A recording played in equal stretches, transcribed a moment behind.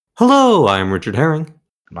Hello, I'm Richard Herring,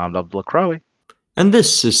 And I'm Abdul Krawi. and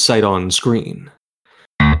this is Sight on Screen.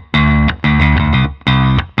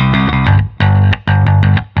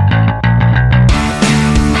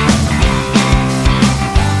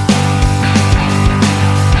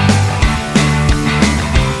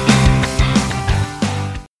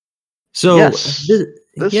 So, Yes,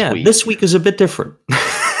 this week. this week is a bit different.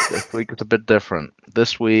 This week is a bit different.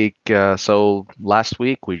 This week, so last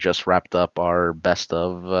week we just wrapped up our best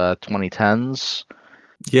of 2010s,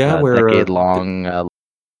 Yeah, decade-long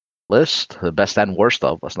list, the best and worst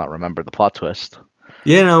of. Let's not remember the plot twist.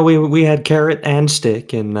 we had carrot and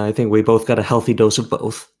stick, and I think we both got a healthy dose of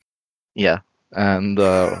both. Yeah, and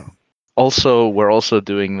also we're also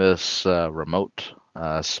doing this remote,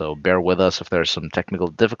 so bear with us if there's some technical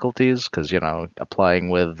difficulties, because applying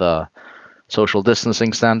with social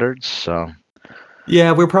distancing standards. So.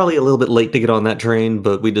 Yeah, we're probably a little bit late to get on that train,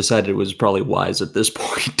 but we decided it was probably wise at this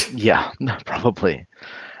point. Yeah, probably.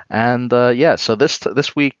 And so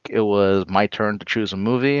this week it was my turn to choose a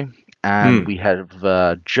movie, and Hmm. we have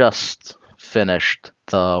just finished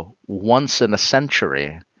the once in a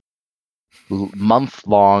century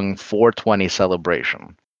month-long 420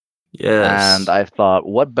 celebration. And Yes. I thought,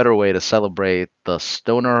 what better way to celebrate the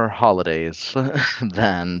stoner holidays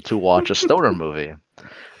than to watch a stoner movie?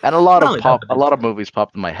 And Not only that, but a it's lot of movies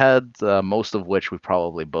popped in my head, most of which we've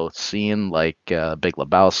probably both seen, like Big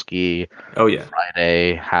Lebowski, oh yeah.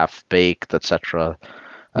 Friday, Half Baked, etc.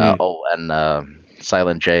 Hmm. And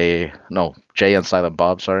Silent J, no, Jay and Silent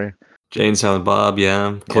Bob, sorry. Jane Silent Bob,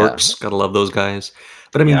 yeah. Yeah, Clerks, gotta love those guys.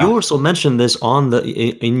 But I mean, yeah, you also mentioned this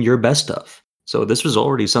in your best of. So this was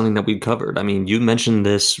already something that we'd covered. I mean, you mentioned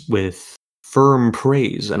this with firm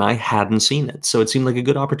praise, and I hadn't seen it, so it seemed like a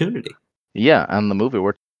good opportunity. yeah. And the movie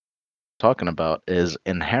we're talking about is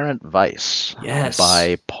Inherent Vice Yes,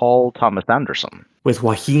 by Paul Thomas Anderson. with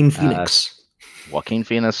Joaquin Uh, Phoenix. Joaquin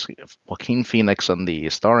Phoenix in the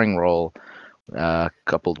starring role,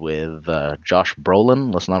 coupled with Josh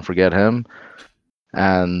Brolin. Let's not forget him,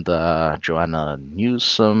 and Joanna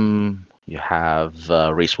Newsom. You have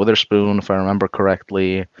Reese Witherspoon, if I remember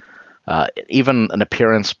correctly. Even an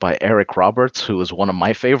appearance by Eric Roberts, who is one of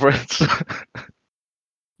my favorites.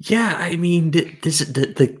 Yeah, I mean,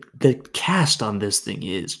 the cast on this thing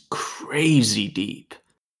is crazy deep.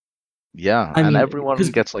 Yeah, I and mean, everyone because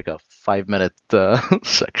gets like a 5 minute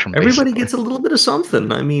section, everybody basically. gets a little bit of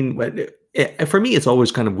something. I mean, for me, it's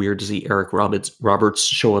always kind of weird to see Eric Roberts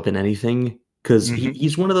show up in anything because Hmm.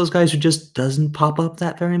 he's one of those guys who just doesn't pop up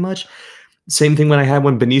that very much. Same thing when I had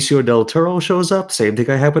when Benicio del Toro shows up. Same thing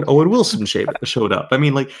I had when Owen Wilson showed up. I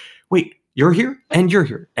mean, like, wait, you're here and you're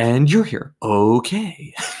here and you're here.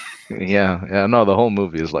 Okay. Yeah, yeah, no, the whole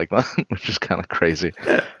movie is like that, which is kind of crazy.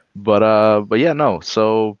 Yeah. But yeah, no.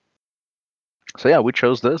 So yeah, we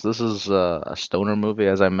chose this. This is a stoner movie,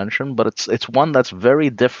 as I mentioned, but it's one that's very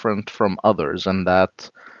different from others, and that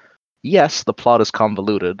yes, the plot is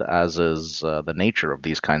convoluted, as is the nature of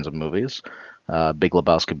these kinds of movies. Big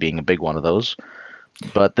Lebowski being a big one of those,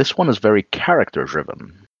 but this one is very character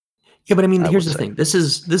driven, Yeah, but I mean, I here's would the say. thing.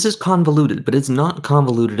 This is convoluted, but it's not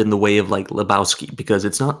convoluted in the way of like Lebowski because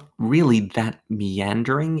it's not really that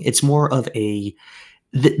meandering. It's more of a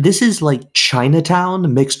this is like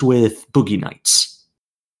Chinatown mixed with Boogie Nights.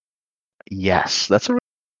 Yes, that's a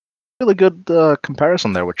really good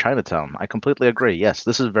comparison there with Chinatown. I completely agree. Yes,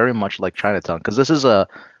 this is very much like Chinatown because this is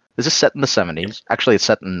set in the 70s. Actually, it's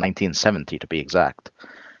set in 1970 to be exact,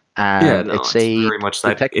 Yeah, and no, it's it's a very much that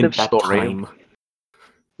in detective that story. time.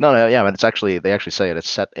 No, no, yeah, but it's actually they actually say it's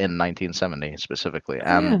set in 1970 specifically,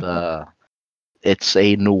 Yeah. and it's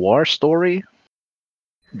a noir story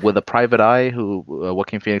with a private eye who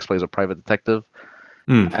Joaquin Phoenix plays a private detective,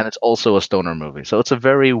 Mm. and it's also a stoner movie. So it's a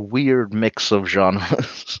very weird mix of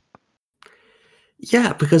genres.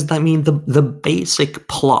 Yeah, because I mean the basic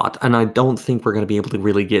plot, and I don't think we're going to be able to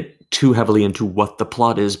really get too heavily into what the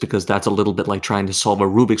plot is because that's a little bit like trying to solve a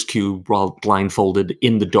Rubik's cube while blindfolded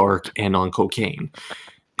in the dark and on cocaine.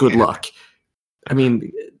 Good Yeah. luck. I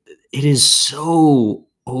mean, it is so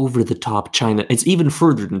over the top China. It's even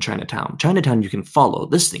further than Chinatown. Chinatown you can follow.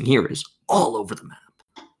 This thing here is all over the map.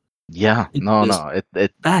 Yeah, It's no, just no,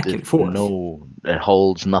 it back it and forth. no, it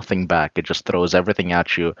holds nothing back. It just throws everything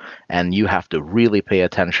at you, and you have to really pay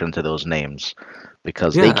attention to those names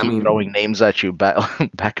because Yeah, they I keep mean, throwing names at you back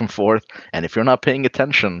back and forth, and if you're not paying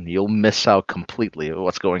attention, you'll miss out completely of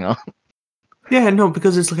what's going on. yeah, no,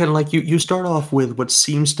 because it's kind of like you start off with what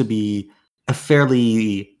seems to be a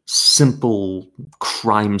fairly simple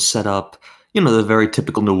crime setup. You know, the very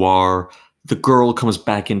typical noir. The girl comes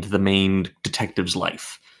back into the main detective's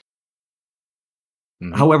life.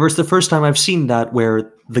 Hmm. However, it's the first time I've seen that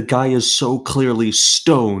where the guy is so clearly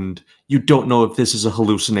stoned, you don't know if this is a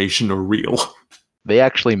hallucination or real. They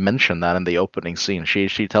actually mention that in the opening scene. She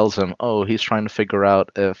tells him, "Oh, he's trying to figure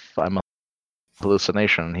out if I'm a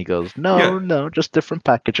hallucination." And he goes, Yeah. "No, no, just different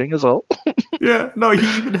packaging is all." Yeah, no, he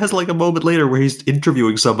even has like a moment later where he's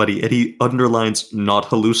interviewing somebody and he underlines not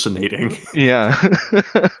hallucinating. Yeah.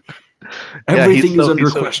 Yeah, Everything is under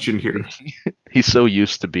question here. he's so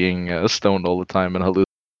used to being stoned all the time and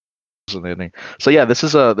hallucinating. So yeah, this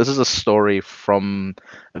is a story from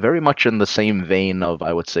very much in the same vein of,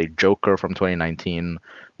 I would say, Joker from 2019,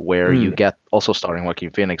 where you Mm, get, also starring Joaquin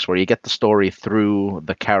Phoenix, where you get the story through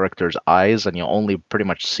the character's eyes and you only pretty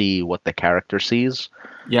much see what the character sees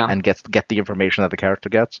yeah. and get the information that the character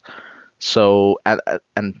gets. So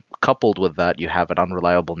and coupled with that, you have an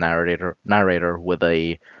unreliable narrator with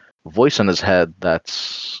a voice in his head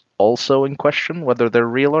that's also in question whether they're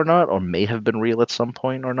real or not, or may have been real at some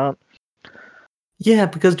point or not. Yeah,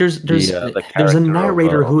 because The there's a character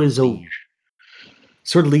narrator of who is a Liege.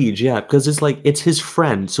 sort of lead, yeah, because it's like it's his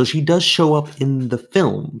friend, so she does show up in the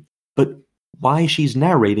film, but why she's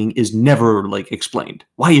narrating is never like explained.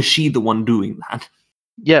 Why is she the one doing that?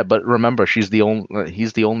 Yeah, but remember, he's the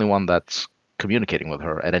only one that's communicating with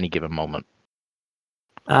her at any given moment.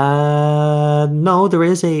 No, there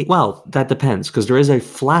is a well, that depends because there is a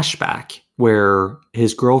flashback where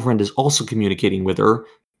his girlfriend is also communicating with her,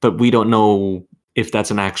 but we don't know if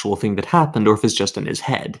that's an actual thing that happened or if it's just in his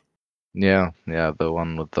head. Yeah, yeah, the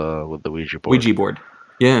one with the Ouija board. Ouija board.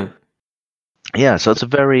 Yeah. Yeah, so it's a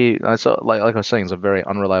very, so like I was saying, it's a very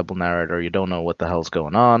unreliable narrator. You don't know what the hell's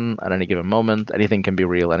going on at any given moment. Anything can be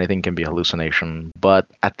real, anything can be hallucination. But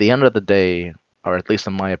at the end of the day, or at least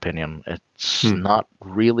in my opinion, it's Hmm. not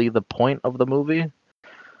really the point of the movie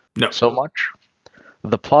No. so much.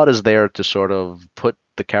 The plot is there to sort of put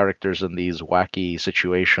the characters in these wacky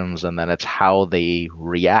situations, and then it's how they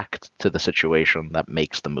react to the situation that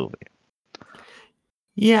makes the movie.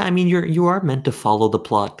 Yeah, I mean you are meant to follow the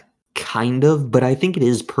plot kind of, but I think it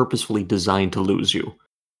is purposefully designed to lose you.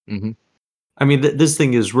 Hmm. I mean, this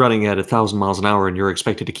thing is running at 1,000 miles an hour, and you're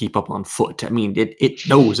expected to keep up on foot. I mean, it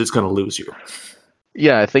knows it's going to lose you.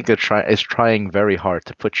 Yeah, I think it's trying very hard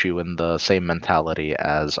to put you in the same mentality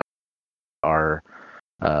as our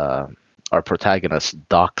uh, our protagonist,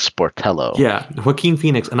 Doc Sportello. Yeah, Joaquin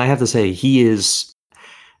Phoenix, and I have to say, he is.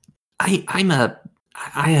 I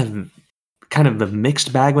have kind of a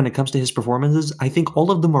mixed bag when it comes to his performances. I think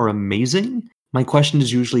all of them are amazing. My question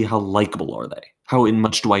is usually how likable are they? How in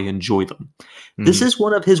much do I enjoy them? This Hmm. is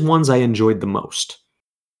one of his ones I enjoyed the most.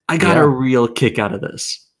 I got a Yeah, real kick out of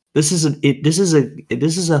this. This is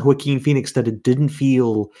a Joaquin Phoenix that it didn't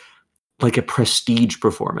feel like a prestige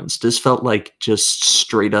performance. This felt like just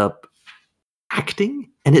straight up acting,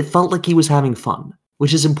 and it felt like he was having fun,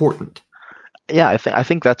 which is important. yeah. I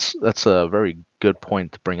think that's a very good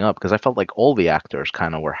point to bring up because I felt like all the actors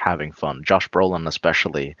kind of were having fun. Josh Brolin,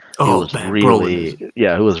 especially, Oh man, Brolin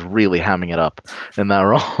is who was really hamming it up in that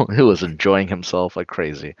role. Who was enjoying himself like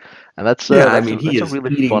crazy, and yeah. I mean, he that's a is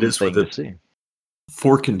really eating fun this with thing to a see.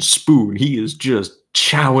 fork and spoon. He is just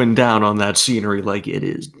chowing down on that scenery like it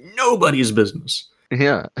is nobody's business.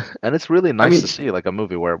 Yeah, and it's really I nice to mean, see like a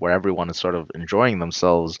movie where everyone is sort of enjoying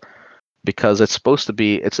themselves because it's supposed to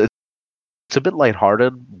be it's a bit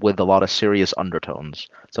lighthearted with a lot of serious undertones.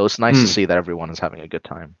 So it's nice to hmm. see that everyone is having a good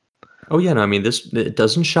time. Oh yeah, no, I mean this it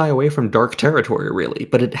doesn't shy away from dark territory really,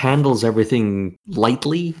 but it handles everything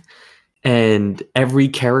lightly and every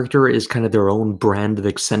character is kind of their own brand of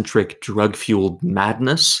eccentric drug-fueled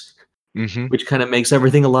madness, Hmm. which kind of makes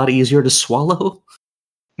everything a lot easier to swallow.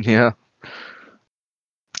 Yeah,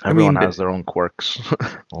 I everyone mean, has their own quirks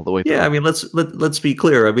all the way yeah, through. I mean let's be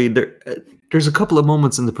clear. I mean there's a couple of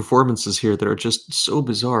moments in the performances here that are just so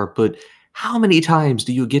bizarre, but how many times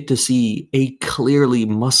do you get to see a clearly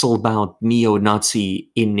muscle-bound neo-Nazi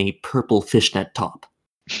in a purple fishnet top?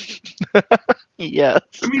 Yes,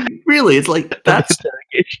 I mean, really, it's like and the that's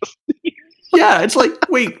interrogation. yeah, it's like,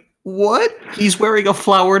 wait, what? He's wearing a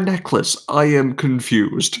flower necklace. I am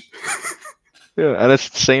confused. Yeah, and it's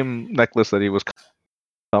the same necklace that he was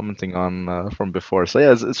commenting on from before. So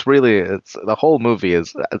yeah, it's really it's the whole movie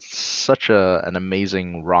is it's such an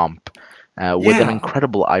amazing romp with an Yeah.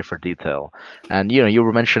 incredible eye for detail. And you know, you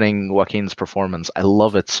were mentioning Joaquin's performance. I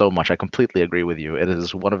love it so much. I completely agree with you. It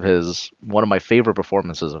is one of my favorite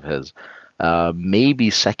performances of his. Maybe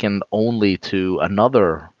second only to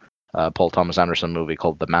another Paul Thomas Anderson movie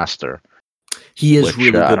called The Master, He is which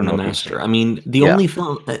really I good don't in The know if you've seen. Master. I mean, Yeah,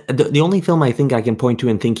 the only film I think I can point to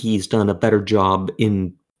and think he's done a better job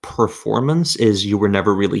in performance is You Were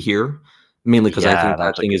Never Really Here, mainly because I yeah, think that that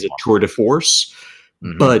was a thing good is a one. tour de force.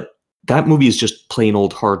 Hmm. but that movie is just plain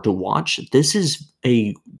old hard to watch. This is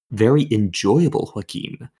a very enjoyable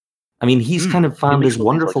Joaquin. I mean, he's kind of He found makes this movies like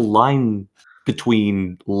wonderful line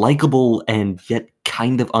between likable and yet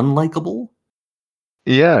kind of unlikable.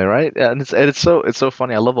 yeah, right. Yeah, and it's so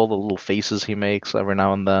funny. I love all the little faces he makes every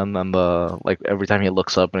now and then, and the like every time he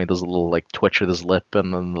looks up and he does a little like twitch with his lip,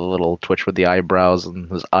 and then the little twitch with the eyebrows, and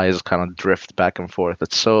his eyes kind of drift back and forth.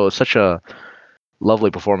 It's such a lovely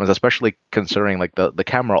performance, especially considering like the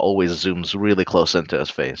camera always zooms really close into his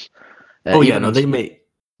face. Oh yeah, Even no, in they may.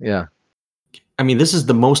 yeah. I mean, this is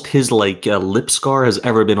the most his like lip scar has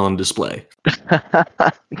ever been on display.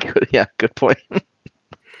 Good, yeah, good point.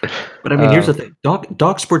 But I mean, here's Uh, the thing: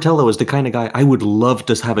 Doc Sportello is the kind of guy I would love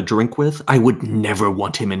to have a drink with. I would never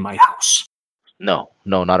want him in my house. no,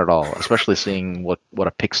 no, not at all. Especially seeing what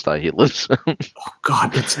a pigsty he lives in. Oh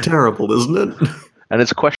God, it's terrible, isn't it? And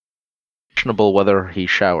it's questionable whether he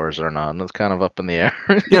showers or not. And it's kind of up in the air.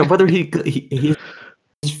 Yeah, whether his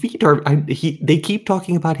feet are. They keep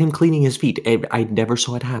talking about him cleaning his feet. I never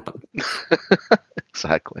saw it happen.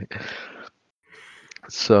 Exactly.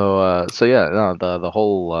 So yeah, no, the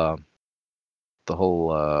whole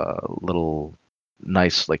little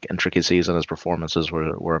nice like intricacies in his performances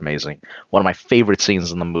were amazing. One of my favorite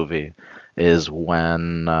scenes in the movie is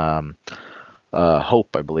when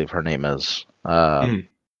Hope, I believe her name is, Mm.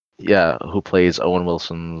 yeah, who plays Owen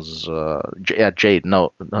Wilson's yeah, Jade.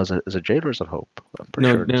 No, no, is it Jade or is it Hope? I'm pretty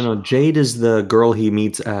No, sure no, it's no. Jade is the girl he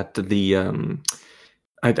meets at the.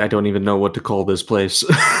 I don't even know what to call this place.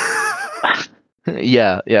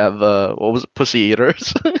 yeah, yeah, the what was it, Pussy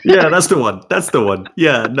Eaters? Yeah, that's the one. That's the one.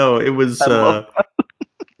 Yeah, no, it was I love.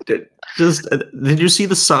 just. Did you see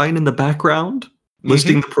the sign in the background Hmm.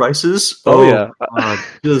 listing the prices? Oh Oh yeah, God,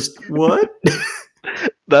 just what?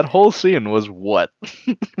 that whole scene was what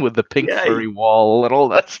with the pink Yeah, furry wall and all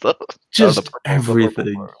that stuff. just The purple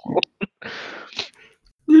everything. furry wall.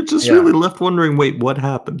 You're just Yeah. really left wondering, wait, what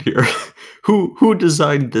happened here? Who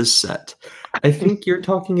designed this set? I think you're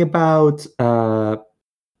talking about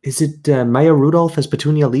is it Maya Rudolph as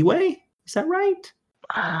Petunia Leeway? Is that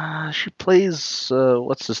right? She plays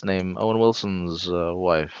what's his name? Owen Wilson's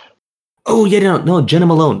wife. Oh yeah, no, Jenna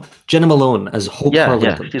Malone. Jenna Malone as Hope Yeah, yeah,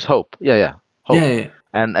 Harlington. she's Hope. Yeah, yeah, Yeah, Hope. yeah, yeah.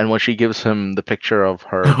 And when she gives him the picture of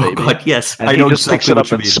her Oh baby, God, yes, and I he know just picks exactly it what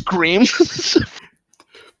up you and mean. screams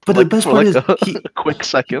But the best for part like is a quick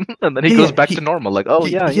second, and then he yeah, goes yeah, back to normal. Like, oh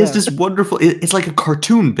yeah, he has yeah, this wonderful. It's like a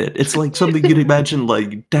cartoon bit. It's like something you'd imagine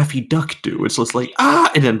like Daffy Duck do. It's just like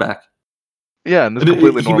and then back. yeah, and it's And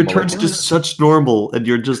completely he normal. Like, returns to such normal, and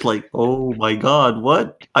you're just like, "Oh my god,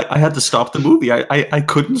 what?" I had to stop the movie. I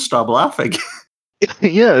couldn't stop laughing.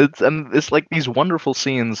 yeah, it's like these wonderful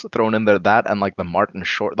scenes thrown in there. That and like the Martin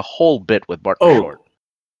Short, the whole bit with Martin Oh, Short.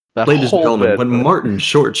 That ladies and whole gentlemen, bit. when Martin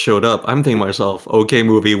Short showed up, I'm thinking to myself, "Okay,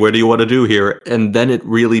 movie, what do you want to do here?" And then it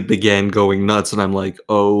really began going nuts, and I'm like,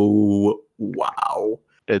 "Oh wow,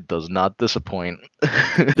 It does not disappoint.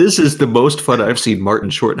 this is the most fun I've seen Martin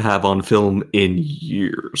Short have on film in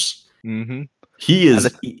years." Hmm. He And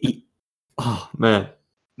is. Oh man.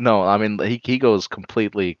 no, I mean he goes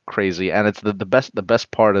completely crazy, and it's the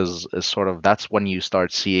best part is sort of that's when you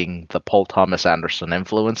start seeing the Paul Thomas Anderson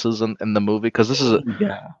influences in the movie because this is Oh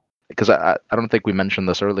yeah. because I don't think we mentioned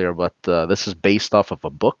this earlier, but this is based off of a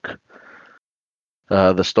book.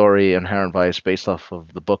 The story Inherent Vice based off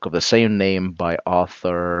of the book of the same name by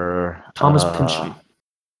author Thomas Pynchon.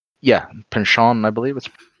 yeah, Pynchon, I believe it's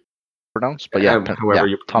pronounced, but yeah, However yeah,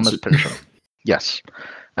 you pronounce Thomas it. Pynchon. Yes.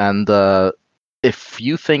 And if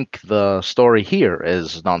you think the story here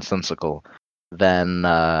is nonsensical, then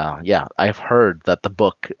yeah, I've heard that the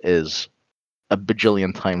book is a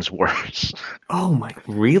bajillion times worse. Oh my,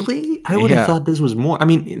 really? I would have Yeah. thought this was more. I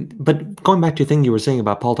mean, but going back to the thing you were saying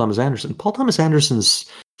about Paul Thomas Anderson, Paul Thomas Anderson's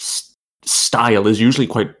style is usually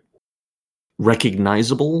quite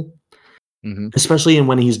recognizable, Hmm. especially in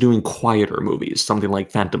when he's doing quieter movies, something like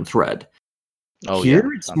Phantom Thread. Oh Here,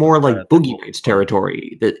 yeah, it's Phantom more Thread, like The Boogie Golden Nights Glove.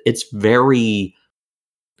 territory. That it's very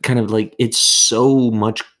kind of like it's so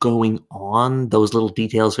much going on. Those little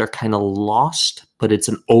details are kind of lost, but it's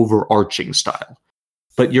an overarching style.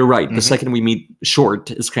 But you're right. The Hmm. second we meet Short,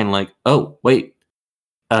 it's kind of like, oh wait,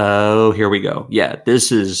 oh here we go. Yeah,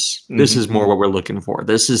 this is Hmm. more what we're looking for.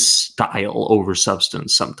 This is style over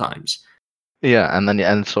substance sometimes. Yeah, and then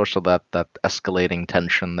and it's also that escalating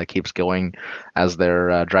tension that keeps going as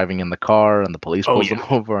they're driving in the car and the police Oh pulls them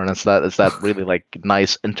yeah. over, and it's that really like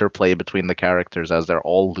nice interplay between the characters as they're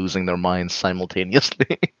all losing their minds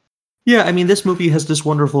simultaneously. Yeah, I mean, this movie has this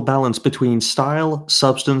wonderful balance between style,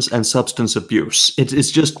 substance, and substance abuse.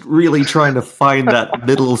 It's just really trying to find that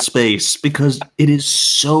middle space because it is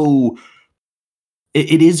so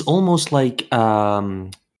it is almost like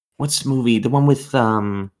what's the movie? The one with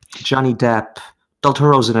Johnny Depp, Del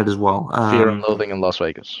Toro's in it as well. Fear and Loathing in Las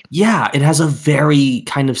Vegas. Yeah, it has a very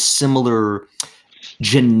kind of similar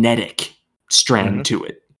genetic strand to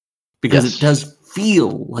it because it Yes. does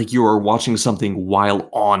feel like you are watching something while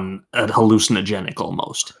on a hallucinogenic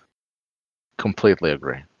almost. Completely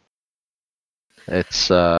agree. It's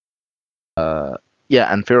yeah,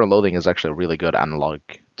 and Fear and Loathing is actually a really good analog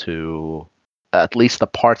to at least the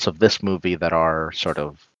parts of this movie that are sort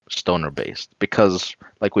of stoner based, because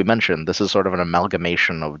like we mentioned, this is sort of an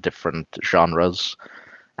amalgamation of different genres,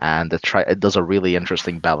 and it does a really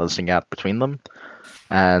interesting balancing act between them.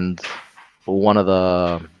 And one of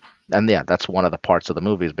the that's one of the parts of the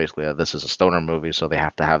movie is basically this is a stoner movie, so they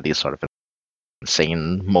have to have these sort of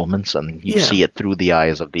insane moments, and you see it through the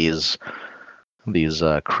eyes of these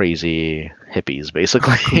crazy hippies,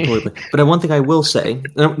 basically. Completely. But one thing I will say,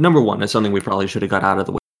 number one, is something we probably should have got out of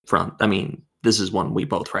the way front. I mean, this is one we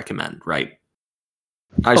both recommend, right?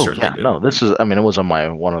 I certainly do. No, this is. I mean, it was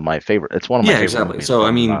one of my favorite. It's one of my favorite exactly. movies. So I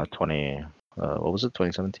from, mean, what was it?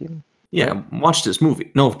 2017. yeah, Right? watch this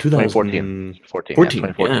movie. No, 2014.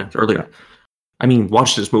 2014. Yeah, earlier. Yeah. I mean,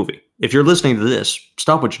 watch this movie. If you're listening to this,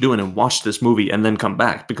 stop what you're doing and watch this movie, and then come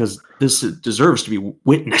back because this deserves to be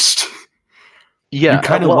witnessed. Yeah, you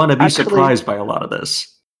kind of want to be surprised by a lot of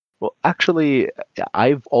this. Well, actually,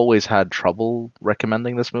 I've always had trouble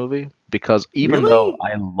recommending this movie because even though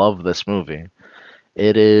I love this movie,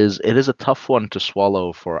 it is a tough one to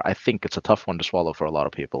swallow for. I think it's a tough one to swallow for a lot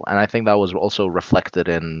of people, and I think that was also reflected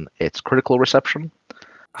in its critical reception.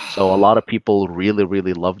 So a lot of people really,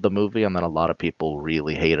 really loved the movie, and then a lot of people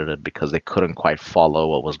really hated it because they couldn't quite follow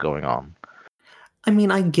what was going on. I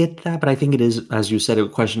mean, I get that, but I think it is, as you said, a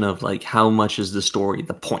question of like how much is the story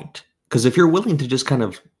the point? Because if you're willing to just kind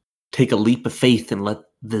of take a leap of faith and let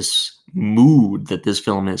this mood that this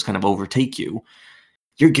film is kind of overtake you,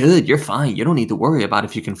 you're good, you're fine. You don't need to worry about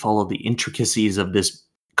if you can follow the intricacies of this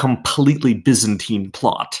completely Byzantine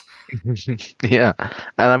plot. Yeah,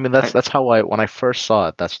 and I mean that's how when I first saw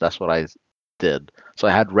it, that's what I did. So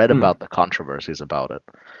I had read about the controversies about it,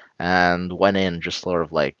 and went in just sort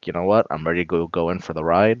of like, you know what, I'm ready to go in for the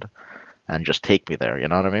ride, and just take me there. You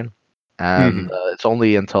know what I mean? And it's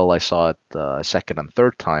only until I saw it a second and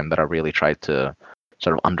third time that I really tried to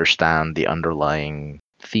sort of understand the underlying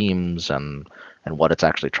themes and what it's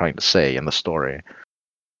actually trying to say in the story.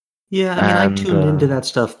 Yeah, I mean, I tuned into that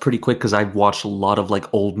stuff pretty quick because I've watched a lot of like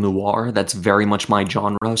old noir. That's very much my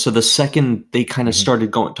genre. So the second they kind of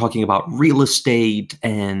started talking about real estate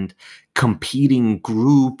and competing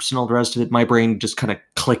groups and all the rest of it, my brain just kind of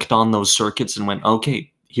clicked on those circuits and went, "Okay,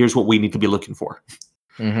 here's what we need to be looking for."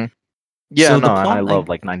 Yeah, So no, the plot, and I love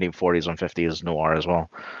like 1940s and 50s noir as well.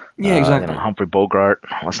 Yeah, exactly. Humphrey Bogart,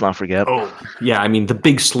 let's not forget. Oh, yeah, I mean, The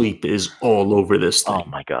Big Sleep is all over this thing. Oh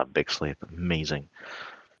my god, Big Sleep, amazing.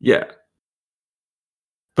 Yeah.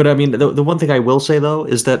 But I mean, the one thing I will say though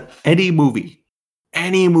is that any movie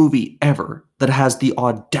ever that has the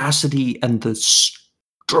audacity and the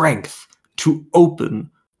strength to open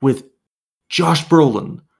with Josh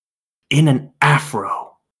Brolin in an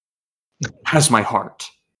afro has my heart.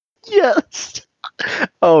 Yes.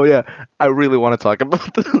 Oh yeah, I really want to talk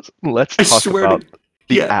about this. Let's talk about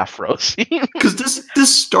the afro scene because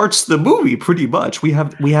this starts the movie pretty much. We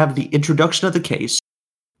have the introduction of the case.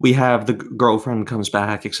 We have the girlfriend comes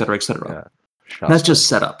back, etc., etc. Yeah. That's just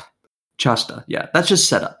set up. Shasta, yeah, that's just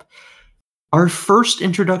set up. Our first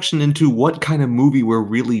introduction into what kind of movie we're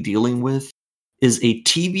really dealing with is a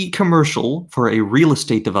TV commercial for a real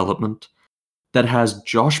estate development that has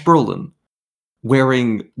Josh Brolin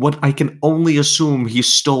wearing what I can only assume he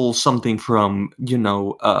stole something from,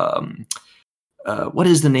 what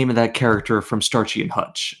is the name of that character from Starsky and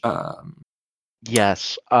Hutch?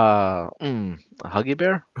 Yes. Huggy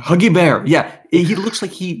Bear? Huggy Bear, yeah. He looks like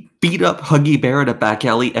he beat up Huggy Bear at a back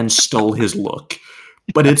alley and stole his look.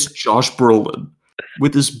 But it's Josh Brolin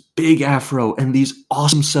with this big afro and these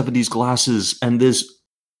awesome 70s glasses and this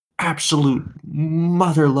absolute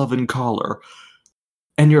mother-loving collar.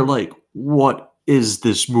 And you're like, what is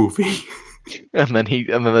this movie? And then it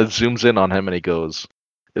zooms in on him and he goes,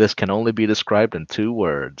 "This can only be described in 2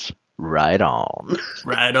 words. Right on."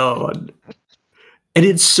 Right on. And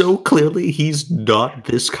it's so clearly he's not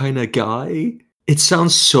this kind of guy. It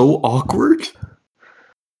sounds so awkward.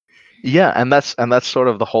 Yeah, and that's sort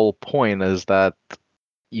of the whole point, is that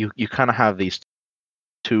you kind of have these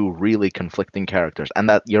 2 really conflicting characters, and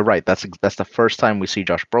that you're right. That's the first time we see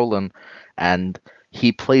Josh Brolin, and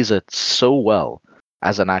he plays it so well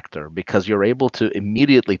as an actor because you're able to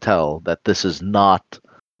immediately tell that this is not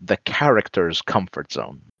the character's comfort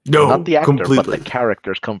zone. Not No, the actor, but the completely.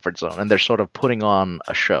 character's comfort zone, and they're sort of putting on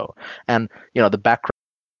a show. And the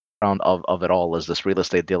background of it all is this real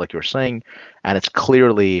estate deal, like you were saying, and it's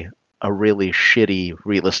clearly a really shitty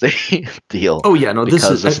real estate deal Oh yeah, no, this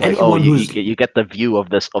because is it's like, oh, anyone who's you get the view of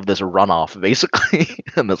this runoff basically,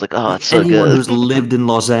 and it's like, oh, it's so anyone good. who's lived in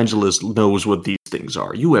Los Angeles knows what these things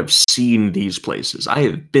are. You have seen these places. I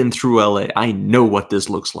have been through LA. I know what this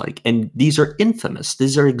looks like. And these are infamous.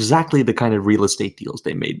 These are exactly the kind of real estate deals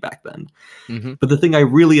they made back then. Hmm. But the thing I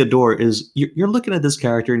really adore is you're looking at this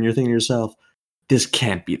character and you're thinking to yourself, this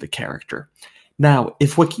can't be the character. Now,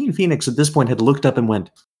 if Joaquin Phoenix at this point had looked up and went,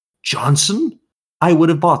 Johnson, I would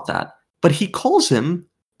have bought that. But he calls him,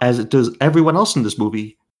 as it does everyone else in this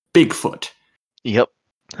movie, Bigfoot. Yep,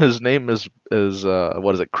 his name is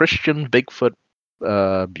what is it, Christian Bigfoot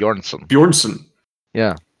Bjornsson. Bjornsson.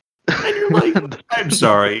 Yeah. And you're like, I'm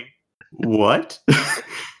sorry. What?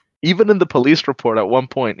 Even in the police report at one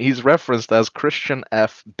point, he's referenced as Christian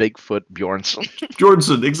F. Bigfoot Bjornsson.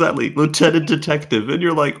 Bjornsson, exactly. Lieutenant Detective. And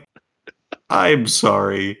you're like, I'm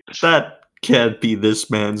sorry. That can't be this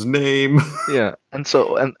man's name. Yeah, and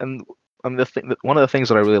so the thing that one of the things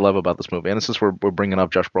that I really love about this movie, and this is where we're bringing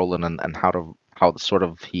up Josh Brolin and how sort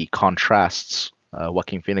of he contrasts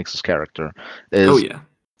Joaquin Phoenix's character, Oh, is yeah.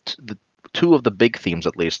 the two of the big themes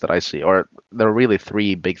at least that I see, or there are really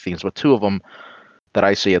three big themes, but two of them that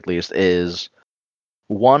I see at least is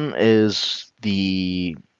one is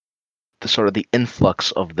the sort of the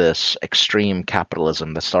influx of this extreme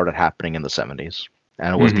capitalism that started happening in the 70s.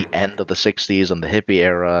 And it was the end of the 60s and the hippie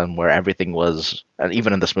era, and where everything was, and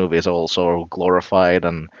even in this movie, is also glorified,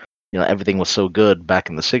 and everything was so good back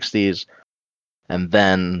in the 60s. And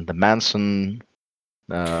then the Manson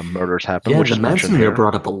murders happened, Yeah, which the is mentioned Manson there here.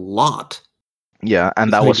 brought up a lot. Yeah,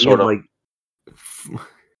 and This that was idea sort of of like,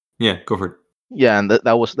 yeah, go for it. yeah, and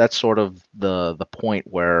that's sort of the point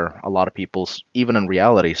where a lot of people, even in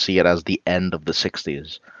reality, see it as the end of the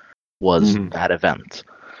 60s was that event.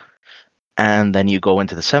 And then you go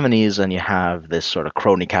into the 70s and you have this sort of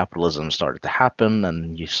crony capitalism started to happen,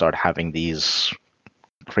 and you start having these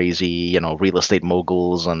crazy, real estate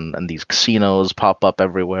moguls and these casinos pop up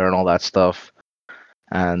everywhere and all that stuff.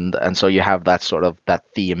 And so you have that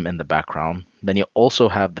theme in the background. Then you also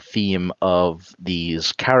have the theme of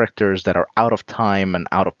these characters that are out of time and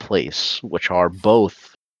out of place, which are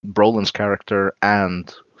both Brolin's character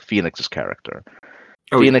and Phoenix's character.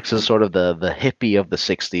 Oh, Phoenix yeah. is sort of the hippie of the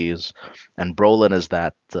 60s, and Brolin is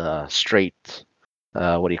that straight,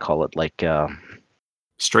 what do you call it?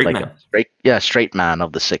 Straight Like a man. straight man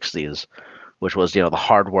of the 60s, which was, the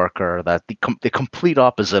hard worker, that the complete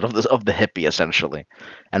opposite of the hippie, essentially.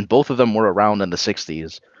 And both of them were around in the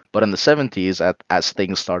 60s, but in the 70s, as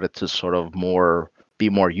things started to sort of be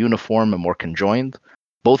more uniform and more conjoined,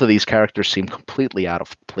 both of these characters seem completely out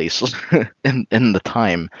of place in the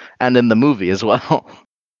time and in the movie as well.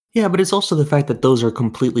 Yeah, but it's also the fact that those are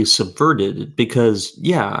completely subverted because,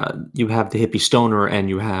 yeah, you have the hippie stoner and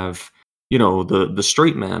you have, the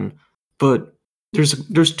straight man, but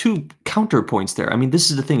there's two counterpoints there. I mean,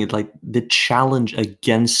 this is the thing, it's like the challenge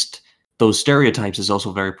against those stereotypes is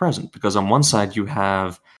also very present because on one side you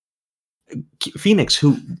have Phoenix,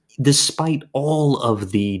 who, despite all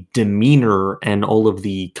of the demeanor and all of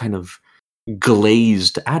the kind of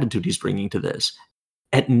glazed attitude he's bringing to this,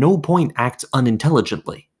 at no point acts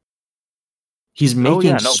unintelligently. He's Oh yeah,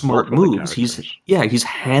 making no, both smart of the moves. characters. He's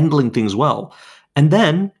handling things well. And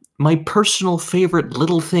then my personal favorite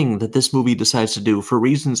little thing that this movie decides to do for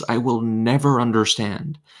reasons I will never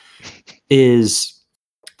understand is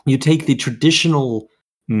you take the traditional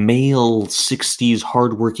male 60s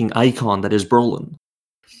hardworking icon that is Brolin,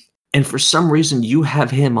 and for some reason you have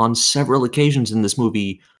him on several occasions in this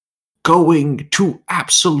movie going to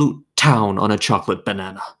absolute town on a chocolate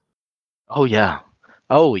banana. Oh yeah.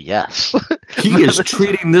 Oh yes. He is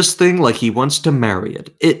treating this thing like he wants to marry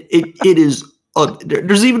it. It is.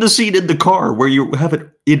 There's even a scene in the car where you have it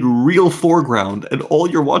in real foreground, and all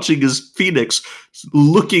you're watching is Phoenix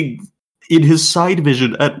looking in his side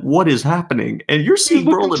vision at what is happening, and you're He's seeing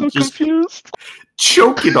looking so Brolin just confused.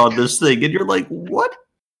 choking on this thing, and you're like, "What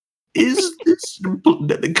is this?"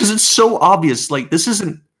 Because it's so obvious. Like, this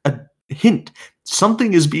isn't a hint.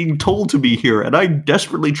 Something is being told to me here, and I'm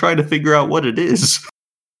desperately trying to figure out what it is.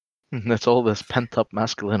 That's all this pent up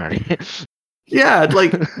masculinity. Yeah,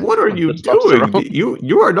 like, what are And you doing? testosterone.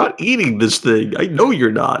 You are not eating this thing. I know you're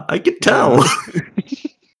not. I can Yeah. tell.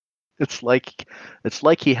 It's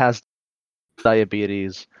like he has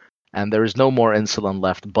diabetes and there is no more insulin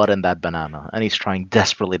left but in that banana, and he's trying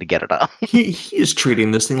desperately to get it out. He is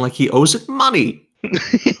treating this thing like he owes it money.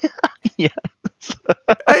 Yeah.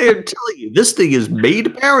 I am telling you, this thing is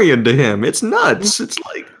Maid Marian to him. It's nuts. It's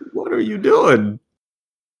like, what are you doing?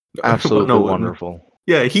 Well, Absolutely no, wonderful.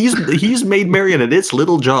 yeah, he's Maid Marian, and it's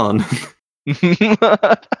Little John.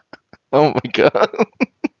 Oh my god.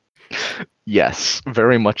 Yes,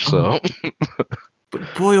 very much so. But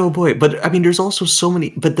boy, oh boy! But I mean, there's also so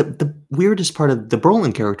many. But the weirdest part of the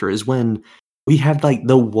Brolin character is when we have like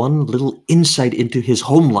the one little insight into his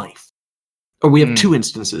home life, or we have two Mm,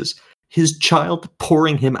 instances: his child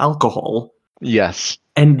pouring him alcohol, yes.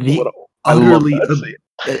 and What the I love utterly that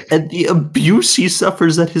scene. and the abuse he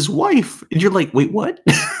suffers at his wife. And you're like, wait, what?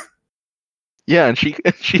 Yeah, and she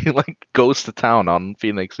she like goes to town on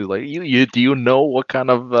Phoenix. She's like, you do you know what kind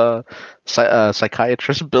of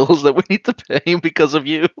psychiatrist bills that we need to pay because of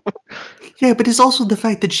you? Yeah, but it's also the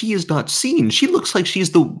fact that she is not seen. She looks like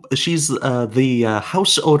she's the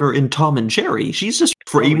house owner in Tom and Jerry. She's just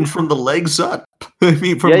Oh yeah, framed from the legs up. I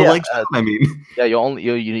mean, yeah, from the yeah, legs down. I mean, yeah. You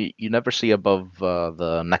only you never see above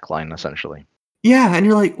the neckline essentially. yeah, and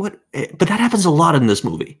you're like, what? But that happens a lot in this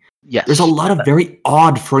movie. There's a Yes, lot of very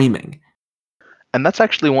odd framing. and that's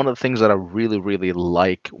actually one of the things that I really really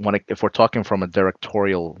like if we're talking from a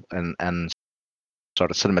directorial and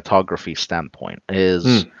sort of cinematography standpoint is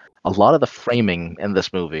Hmm. a lot of the framing in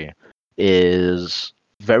this movie is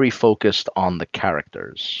very focused on the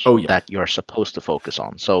characters Oh yeah, that you're supposed to focus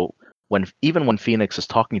on. So even when Phoenix is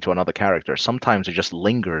talking to another character, sometimes it just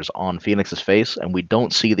lingers on Phoenix's face and we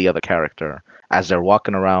don't see the other character as they're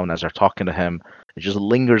walking around, as they're talking to him. It just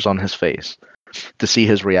lingers on his face to see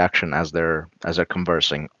his reaction as they're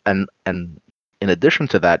conversing. And in addition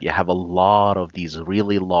to that, you have a lot of these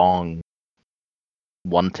really long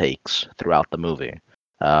one takes throughout the movie.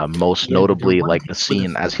 Most yeah. They're notably, one like the takes with a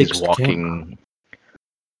scene as he's fixed camera. walking.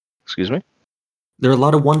 Excuse me. There are a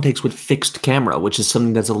lot of one takes with fixed camera, which is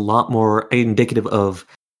something that's a lot more indicative of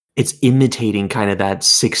it's imitating kind of that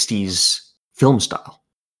 '60s film style.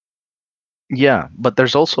 Yeah, but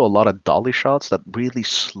there's also a lot of dolly shots that really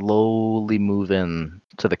slowly move in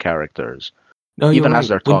to the characters, No, you're even as right.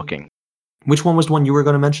 they're talking. Which one was the one you were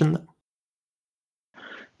going to mention?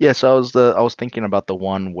 Yeah, so I was thinking about the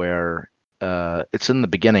one where it's in the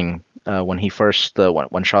beginning when he first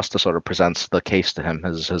when Shasta sort of presents the case to him,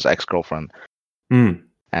 his ex girlfriend, Mm.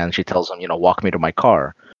 and she tells him, walk me to my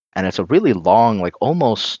car, and it's a really long, like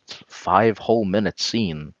almost 5 whole minute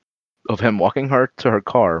scene of him walking her to her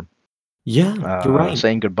car, Yeah, you're right.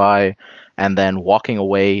 saying goodbye, and then walking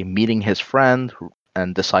away, meeting his friend,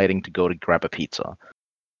 and deciding to go to grab a pizza,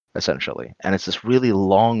 essentially. And it's this really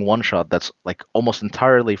long one shot that's like almost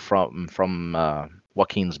entirely from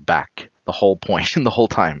Joaquin's back, the whole point, the whole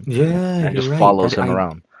time, Yeah, and you're just right. follows him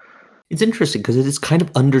around. It's interesting because it is kind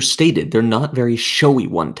of understated. They're not very showy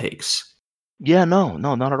one takes. Yeah, no,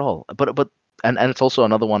 no, not at all. But and it's also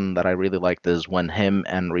another one that I really liked is when him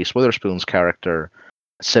and Reese Witherspoon's character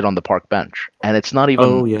sit on the park bench, and it's not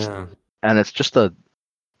Oh even, yeah. and it's just a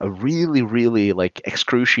really, really like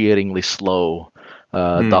excruciatingly slow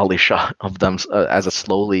Mm. dolly shot of them as it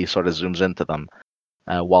slowly sort of zooms into them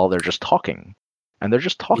while they're just talking, and they're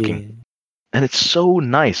just talking, Yeah. and it's so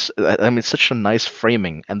nice. I mean, it's such a nice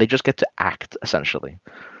framing, and they just get to act essentially.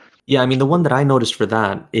 Yeah, I mean the one that I noticed for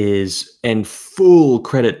that is, and full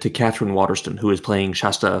credit to Catherine Waterston, who is playing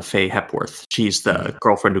Shasta Faye Hepworth. She's Mhm. the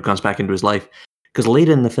girlfriend who comes back into his life. Because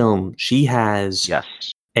later in the film, she has Yes.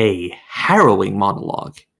 a harrowing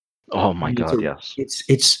monologue. Oh I my mean, God, yes.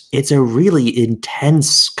 it's a really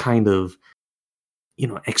intense kind of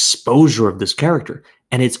exposure of this character,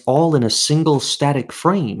 and it's all in a single static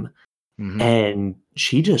frame, Hmm. and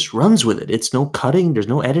she just runs with it. It's no cutting, there's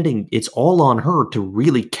no editing. It's all on her to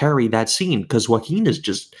really carry that scene because Joaquin is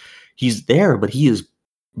just he's there, but he is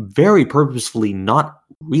very purposefully not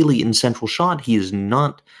really in central shot. He is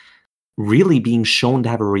not really being shown to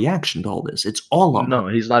have a reaction to all this. It's all on her. No,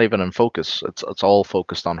 he's not even in focus. It's all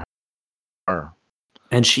focused on her.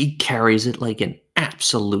 And she carries it like an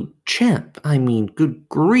absolute champ. I mean, good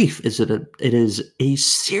grief, it is a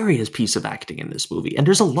serious piece of acting in this movie, and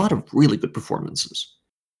there's a lot of really good performances.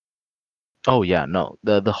 Oh yeah, no.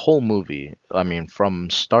 The whole movie, I mean, from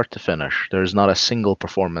start to finish, there's not a single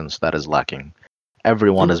performance that is lacking.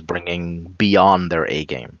 Everyone You're is bringing beyond their A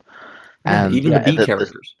game. Yeah, And even the yeah, B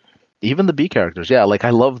characters. even the B characters. Yeah, like I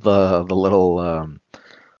love the little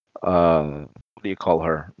what do you call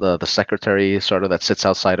her? The secretary sort of that sits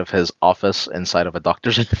outside of his office inside of a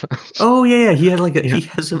doctor's office. Oh yeah, he had like a Yeah,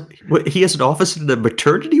 he has an office in the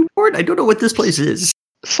maternity ward. I don't know what this place is.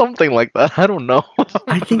 something like that. I don't know.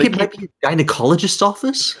 I think They it keep might be a gynecologist's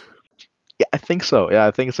office. Yeah, I think so. Yeah,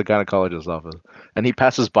 I think it's a gynecologist's office. And he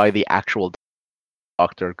passes by the actual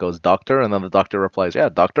doctor goes, "Doctor," and then the doctor replies, "Yeah,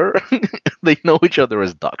 doctor." They know each other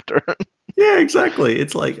as doctor. Yeah, exactly.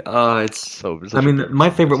 It's like, it's. So I such a mean, my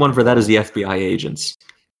favorite one for that is simple. the FBI agents.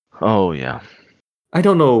 Oh yeah. I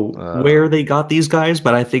don't know Uh, where they got these guys,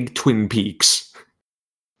 but I think Twin Peaks.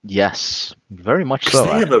 yes, very much Because so,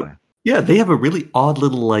 they have a, actually. yeah, they have a really odd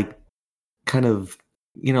little, like, kind of,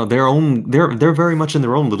 their own. They're very much in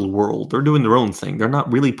their own little world. They're doing their own thing. They're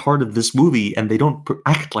not really part of this movie, and they don't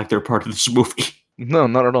act like they're part of this movie. No,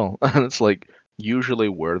 not at all. And it's like usually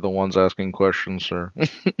we're the ones asking questions, sir.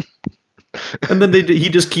 And then he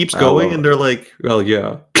just keeps I going, love and it. they're like, "Well,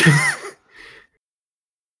 yeah."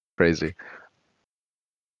 Crazy.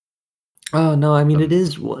 Oh no, I mean it Um,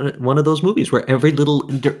 is one of those movies where every little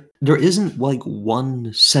there isn't like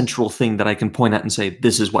one central thing that I can point at and say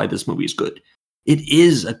this is why this movie is good. It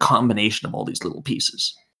is a combination of all these little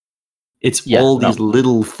pieces. It's yeah, all no. these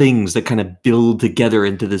little things that kind of build together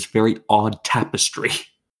into this very odd tapestry.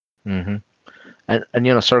 hmm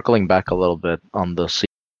and circling back a little bit on the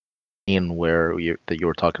scene where you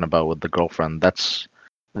were talking about with the girlfriend, that's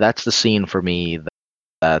the scene for me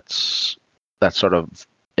that's that sort of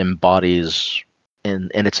embodies in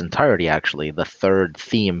its entirety actually the third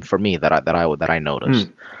theme for me that I noticed.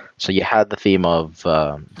 Mm, So you had the theme of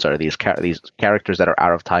these characters that are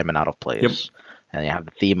out of time and out of yep. place, and you have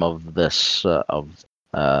the theme of this of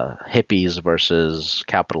hippies versus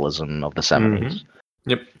capitalism of the Hmm. 70s.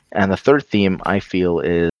 Yep. And the third theme I feel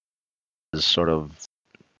is sort of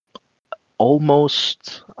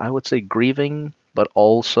almost, I would say, grieving, but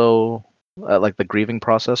also like the grieving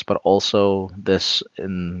process, but also this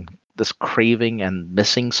craving and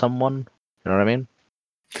missing someone. You know what I mean?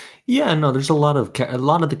 Yeah, no, there's a lot of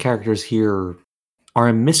the characters here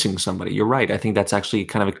are missing somebody. You're right. I think that's actually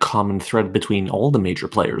kind of a common thread between all the major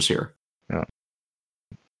players here. Yeah.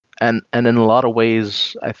 And in a lot of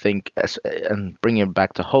ways, I think, and bringing it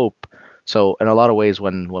back to hope. So in a lot of ways,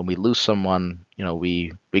 when we lose someone,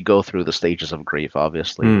 we go through the stages of grief,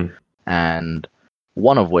 obviously, Mm, and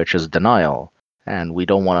one of which is denial, and we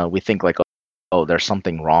don't want to. We think like, oh, there's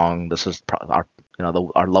something wrong. This is our,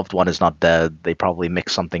 our loved one is not dead. They probably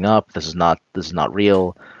mixed something up. This is not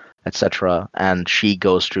real, etc. And she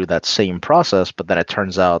goes through that same process, but then it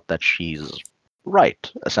turns out that she's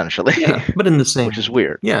right, essentially, yeah, but in the which is same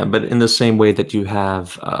weird. way that you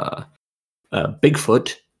have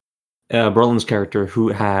Bigfoot, Brolin's character, who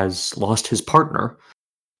has lost his partner,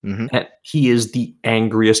 hmm and he is the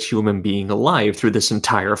angriest human being alive through this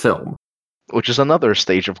entire film. Which is another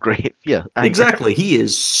stage of grief. Yeah, anger. Exactly, he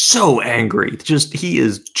is so angry. Just he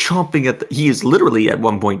is chomping at he is literally at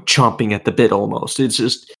one point chomping at the bit almost. It's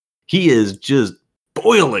just he is just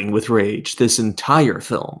boiling with rage this entire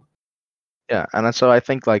film. Yeah, and so I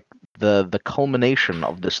think like the culmination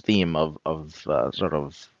of this theme of sort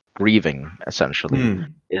of grieving essentially Hmm.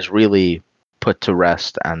 is really put to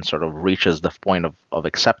rest and sort of reaches the point of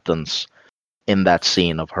acceptance in that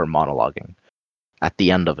scene of her monologuing at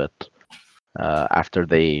the end of it. After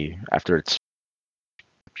it's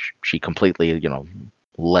she completely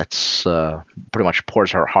lets pretty much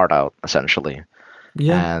pours her heart out essentially,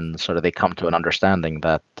 Yeah. and sort of they come to an understanding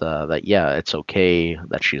that yeah, it's okay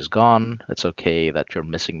that she's gone, it's okay that you're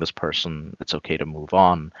missing this person, it's okay to move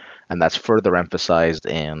on, and that's further emphasized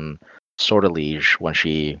in Sortilege when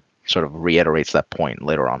she sort of reiterates that point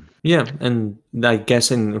later on. Yeah, and I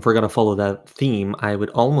guess if we're gonna follow that theme, I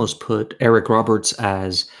would almost put Eric Roberts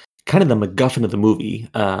as kind of the MacGuffin of the movie.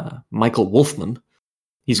 Michael Wolfman.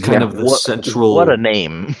 He's kind Yeah, of the what a central.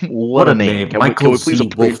 name. What What a a name. name, Can Michael we please Z.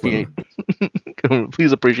 appreciate Wolfman. can we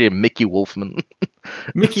please appreciate Mickey Wolfman?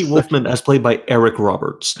 Mickey Wolfman, as played by Eric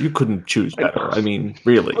Roberts. You couldn't choose better. I mean,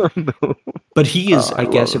 really. No. But he is, I I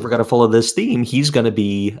guess, love if we're it. gonna follow this theme, he's gonna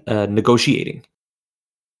be negotiating.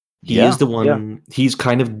 He is Yeah, the yeah. one. He's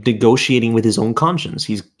kind of negotiating with his own conscience.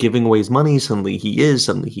 He's giving away his money. Suddenly he is.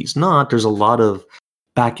 Suddenly he's not. There's a lot of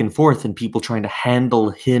back and forth, and people trying to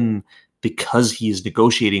handle him because he is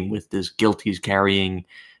negotiating with this guilt he's carrying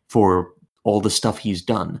for all the stuff he's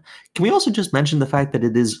done. Can we also just mention the fact that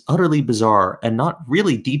it is utterly bizarre and not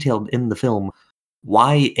really detailed in the film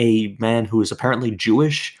why a man who is apparently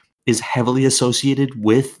Jewish is heavily associated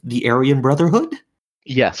with the Aryan Brotherhood?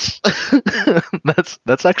 Yes.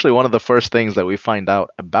 That's actually one of the first things that we find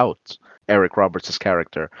out about Eric Roberts'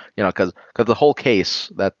 character. Because the whole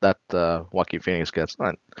case that Joaquin Phoenix gets,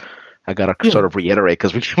 I gotta Yeah. sort of reiterate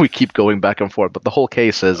because we keep going back and forth. But the whole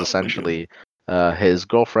case is Oh, we do. essentially his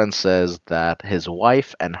girlfriend says that his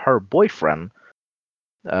wife and her boyfriend.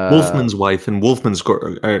 Uh, Wolfman's wife and Wolfman's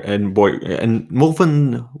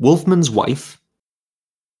wife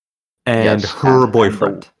and yes, her and the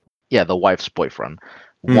boyfriend. yeah, the wife's boyfriend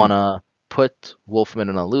Hmm. wanna put Wolfman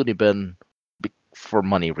in a loony bin for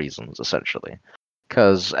money reasons, essentially.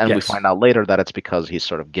 And we Yes. find out later that it's because he's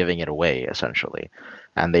sort of giving it away, essentially,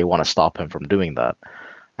 and they want to stop him from doing that.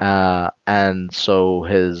 And so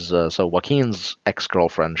so Joaquin's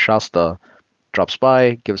ex-girlfriend Shasta drops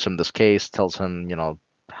by, gives him this case, tells him,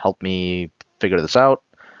 help me figure this out,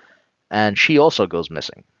 and she also goes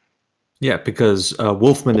missing. Yeah, because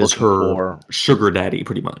Wolfman is Looking her for sugar daddy,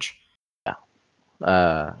 pretty much.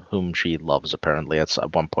 whom she loves. Apparently, at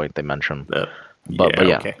one point they mention. But Yeah,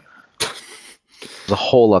 yeah, okay. there's a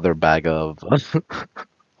whole other bag of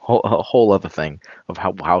a whole other thing of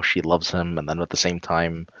how she loves him, and then at the same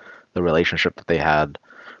time, the relationship that they had.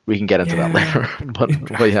 We can get into that later.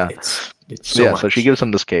 But yeah, it's so so yeah, so she much. gives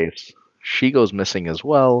him this case. She goes missing as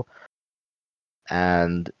well,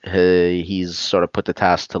 and he's sort of put the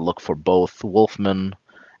task to look for both Wolfman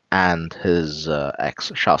and his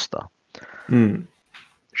ex Shasta. Mm,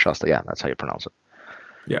 Shasta, yeah, that's how you pronounce it.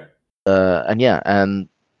 yeah. And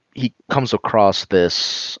he comes across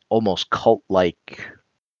this almost cult-like,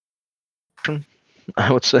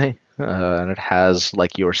 I would say, and it has,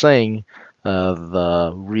 like you were saying,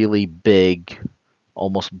 the really big,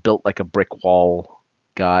 almost built like a brick wall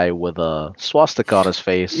guy with a swastika on his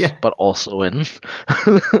face, Yeah. but also in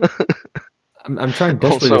I'm trying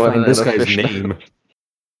desperately to also find in this a guy's fishnet. name,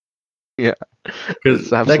 Yeah, because it's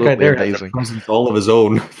that guy absolutely there has a amazing. presence all of his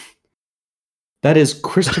own. That is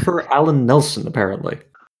Christopher Allen Nelson, apparently.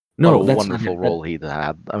 What a No, that's not wonderful him. role he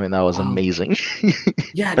had. I mean, that was Oh, amazing.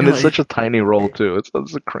 yeah, And no, it's such a tiny role too. It's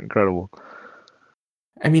incredible.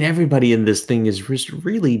 I mean, everybody in this thing is just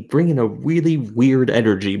really bringing a really weird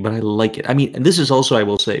energy, but I like it. I mean, and this is also, I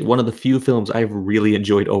will say, one of the few films I've really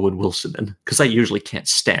enjoyed Owen Wilson in, because I usually can't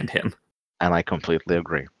stand him. And I completely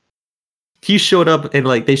agree. He showed up and,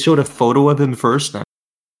 like, they showed a photo of him first. And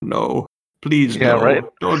no, please, Yeah, right.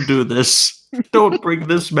 no, don't do this. Don't bring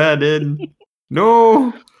this man in.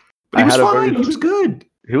 No. But I he was had a very fine. He was good.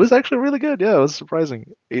 He was actually really good. Yeah, it was surprising.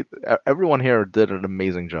 Everyone here did an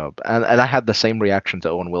amazing job, and I had the same reaction to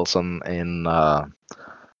Owen Wilson in Life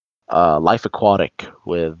Aquatic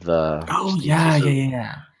with Oh, Steve yeah, yeah, Zissou.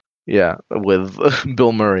 yeah, yeah. Yeah, with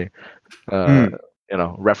Bill Murray. Uh,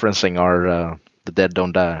 Mm. Referencing our "The Dead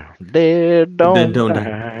Don't Die." Dead The dead don't don't die.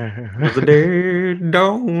 die. The dead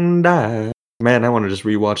don't die. Man, I want to just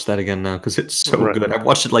rewatch that again now because it's so Right. good. I've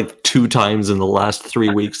watched it like 2 times in the last 3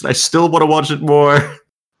 weeks, and I still want to watch it more.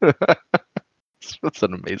 It's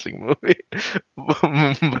an amazing movie.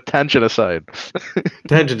 But tangent aside,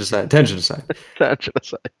 Tangent aside, tangent aside. tangent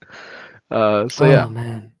aside. So yeah, Oh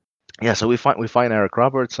man. yeah. So we find Eric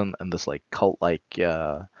Roberts and this like cult like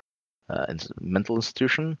mental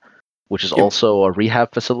institution, which is Yep. also a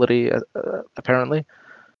rehab facility apparently.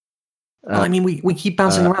 Well, Uh, I mean, we keep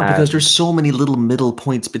bouncing around because and there's so many little middle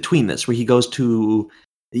points between this where he goes to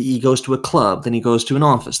a club, then he goes to an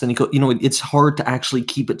office, then it's hard to actually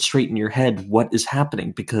keep it straight in your head what is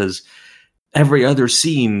happening because every other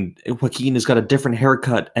scene, Joaquin has got a different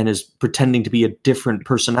haircut and is pretending to be a different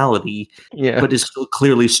personality, yeah, but is still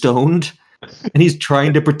clearly stoned. And he's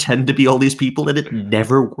trying to pretend to be all these people, and it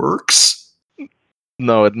never works.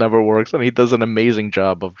 no, it never works, and he does an amazing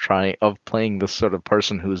job of playing this sort of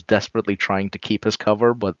person who's desperately trying to keep his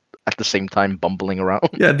cover, but at the same time bumbling around.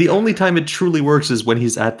 Yeah, the only time it truly works is when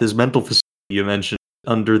he's at this mental facility you mentioned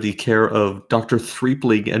under the care of Dr.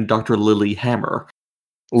 Threepling and Dr. Lily Hammer.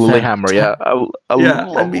 Lilyhammer, yeah, I Yeah, I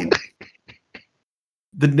love. mean,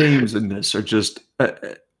 the names in this are just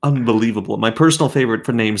unbelievable. My personal favorite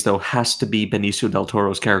for names, though, has to be Benicio del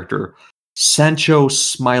Toro's character, Sancho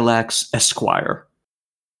Smilax Esquire.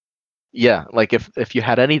 Yeah, like if you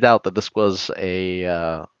had any doubt that this was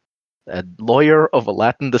a lawyer of a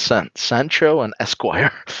Latin descent, Sancho and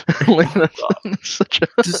Esquire, like Oh, God. that's such a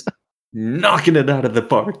Just knocking it out of the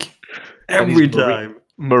park and he's every time.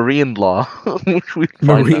 marine law, which we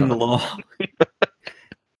find Marine out. law.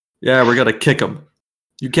 Yeah, we're gonna kick him.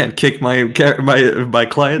 You can't kick my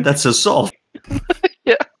client. That's assault.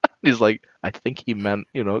 Yeah, he's like, I think he meant,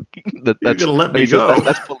 that You're gonna let he me says go.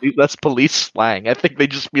 that's police slang. I think they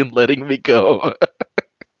just mean letting me go.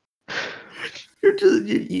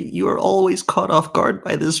 You are always caught off guard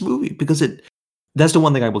by this movie because that's the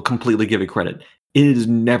one thing I will completely give it credit. It is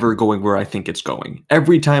never going where I think it's going.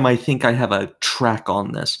 Every time I think I have a track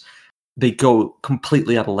on this, they go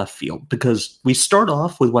completely out of left field because we start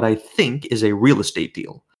off with what I think is a real estate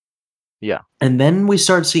deal. Yeah. And then we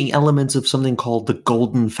start seeing elements of something called the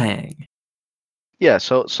Golden Fang. Yeah,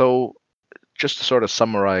 so just to sort of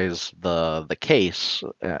summarize the case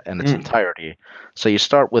in its Mm. entirety. So you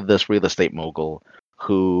start with this real estate mogul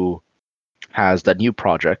who has that new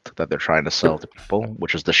project that they're trying to sell to people,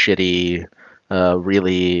 which is the shitty,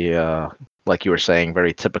 really, like you were saying,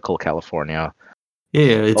 very typical California Yeah,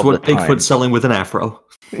 it's of the what Bigfoot's time. selling with an afro.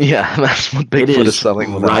 Yeah, that's what It Bigfoot is is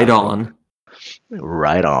selling with an right afro. on.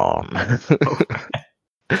 Right on. Oh,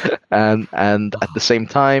 And at the same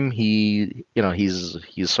time, he's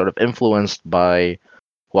sort of influenced by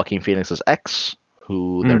Joaquin Phoenix's ex,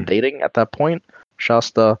 who they're dating at that point,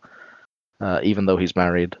 Shasta, even though he's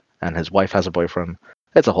married and his wife has a boyfriend.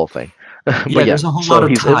 It's a whole thing. But yeah, yeah, there's a whole lot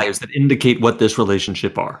so of ties that indicate what this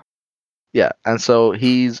relationship are. yeah, and so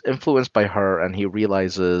he's influenced by her, and he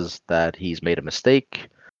realizes that he's made a mistake.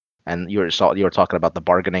 And you were talking about the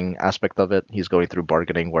bargaining aspect of it. He's going through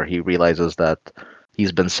bargaining where he realizes that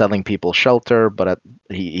he's been selling people shelter, but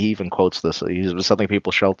he even quotes this: he's been selling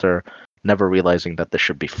people shelter, never realizing that this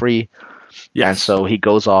should be free. And Yes. so he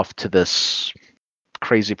goes off to this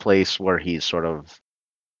crazy place where he's sort of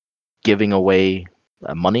giving away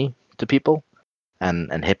money to people and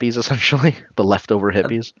hippies, essentially the leftover At,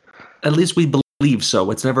 hippies. at least we believe so.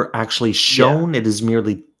 It's never actually Yeah. shown. It is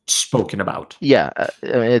merely spoken about. Yeah,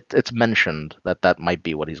 it's mentioned that that might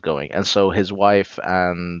be what he's going, and so his wife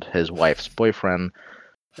and his wife's boyfriend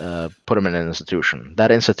put him in an institution. That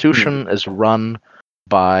institution is run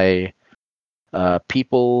by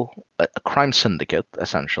people, a crime syndicate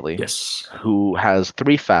essentially, Yes. who has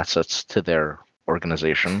three facets to their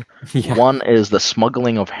organization. Yeah. One is the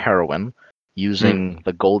smuggling of heroin using Mm.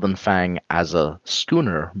 the Golden Fang as a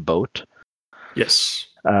schooner boat Yes.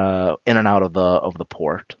 in and out of the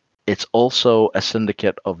port. It's also a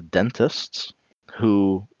syndicate of dentists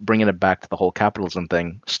who, bringing it back to the whole capitalism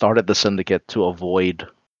thing, started the syndicate to avoid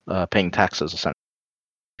paying taxes,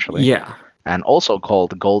 essentially, Yeah. and also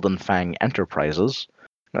called Golden Fang Enterprises.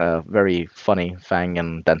 Very funny, Fang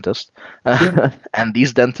and dentist. Yeah. And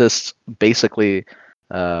these dentists basically,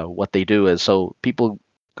 what they do is, so people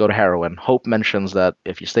go to heroin. Hope mentions that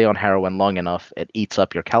if you stay on heroin long enough, it eats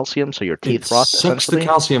up your calcium, so your It teeth rot, sucks the essentially.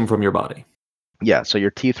 calcium from your body. Yeah, so your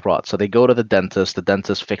teeth rot. So they go to the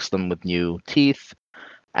dentist fix them with new teeth.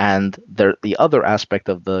 And the other aspect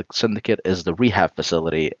of the syndicate is the rehab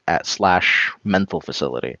facility at slash mental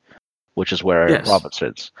facility, which is where Yes. Robert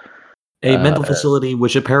sits. A mental facility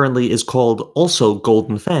which apparently is called also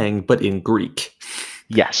Golden Fang, but in Greek.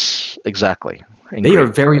 Yes, exactly. In They are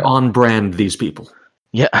Greek. very on brand, these people.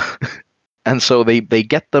 Yeah. And so they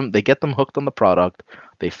get them hooked on the product.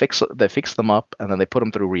 They fix them up, and then they put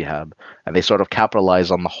them through rehab, and they sort of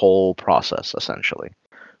capitalize on the whole process essentially,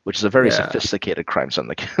 which is a very Yeah. sophisticated crime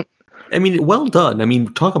syndicate. I mean, well done. I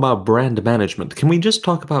mean, talk about brand management. Can we just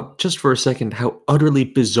talk about, just for a second, how utterly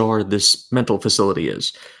bizarre this mental facility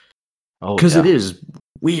is? Oh Because it yeah. is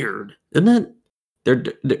weird, isn't it?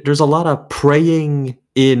 There's a lot of praying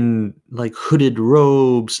in like hooded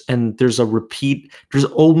robes, and there's a repeat. There's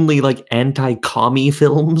only like anti-commie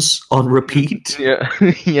films on repeat. Yeah.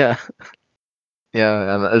 Yeah.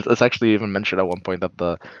 Yeah, and it's actually even mentioned at one point that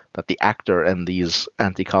the actor in these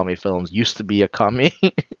anti-commie films used to be a commie,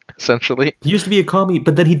 essentially. He used to be a commie,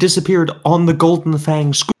 but then he disappeared on the Golden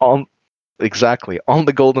Fang school. On exactly on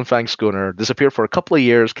the Golden Fang schooner, disappeared for a couple of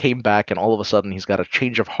years, came back, and all of a sudden he's got a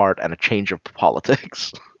change of heart and a change of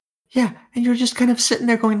politics. Yeah, and you're just kind of sitting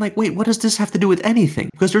there going like, wait, what does this have to do with anything?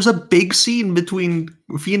 Because there's a big scene between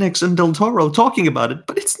Phoenix and Del Toro talking about it,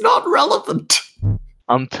 but it's not relevant.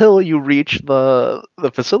 Until you reach the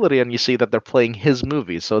facility and you see that they're playing his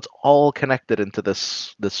movies, so it's all connected into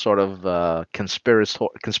this sort of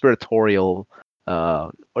conspiratorial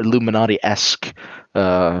Illuminati-esque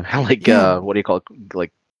like Yeah, what do you call it,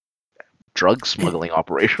 like drug I, smuggling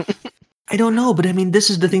operation. I don't know, but I mean, this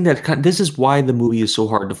is the thing this is why the movie is so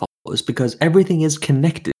hard to follow, is because everything is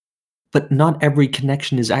connected, but not every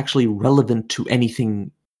connection is actually relevant to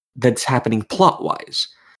anything that's happening plot-wise.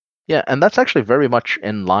 Yeah, and that's actually very much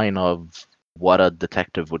in line of what a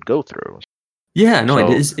detective would go through. Yeah, no, it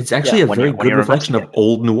So is. It's actually yeah, a when very good you're reflection of investigating.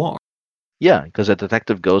 old noir. Yeah, because a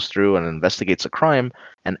detective goes through and investigates a crime,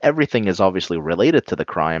 and everything is obviously related to the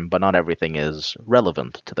crime, but not everything is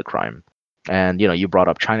relevant to the crime. And you brought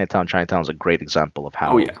up Chinatown. Chinatown's a great example of Oh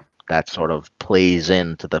how yeah. that sort of plays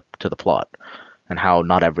into the plot, and how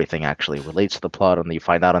not everything actually relates to the plot, and you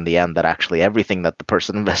find out in the end that actually everything that the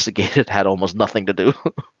person investigated had almost nothing to do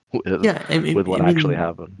with Yeah, I what actually mean,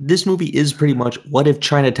 happened. this movie is pretty much what if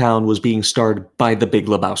Chinatown was being starred by The Big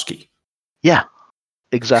Lebowski? Yeah,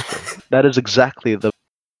 exactly. That is exactly the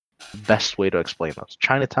best way to explain this.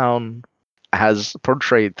 Chinatown has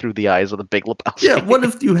portrayed through the eyes of the Big Yeah, Lebowski. what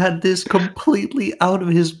if you had this completely out of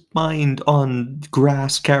his mind on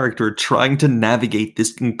grass character trying to navigate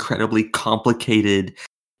this incredibly complicated,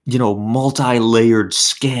 multi-layered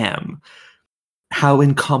scam? how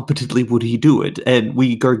incompetently would he do it? And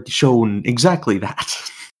we are shown exactly that.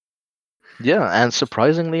 Yeah, and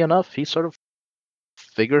surprisingly enough, he sort of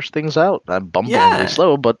figures things out. Bumblingly Yeah.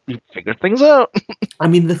 slow, but he figures things out. I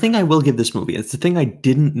mean, the thing I will give this movie, it's the thing I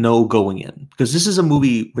didn't know going in, because this is a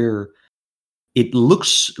movie where it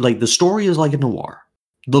looks like the story is like a noir.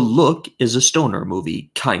 The look is a stoner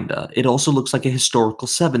movie, kinda. It also looks like a historical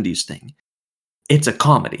 70s thing. It's a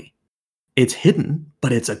comedy. It's hidden,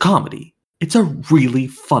 but it's a comedy. It's a really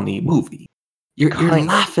funny movie. You're Kind of.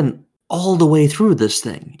 laughing all the way through this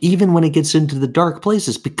thing, even when it gets into the dark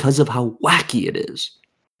places because of how wacky it is.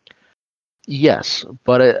 Yes,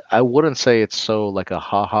 but I wouldn't say it's so like a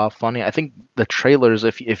ha-ha funny. I think the trailers,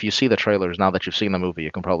 if you see the trailers now that you've seen the movie,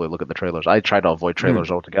 you can probably look at the trailers. I try to avoid Mm.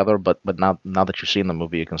 trailers altogether, but now that you've seen the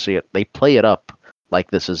movie, you can see it. They play it up like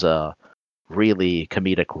this is a really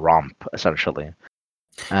comedic romp, essentially,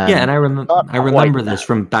 Yeah, and and I not I quite remember this that.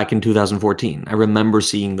 from back in 2014. I remember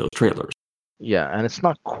seeing those trailers. Yeah, and it's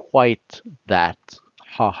not quite that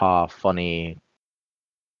ha-ha funny,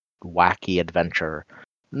 wacky adventure.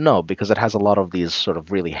 No, because it has a lot of these sort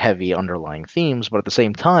of really heavy underlying themes, but at the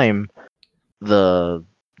same time, the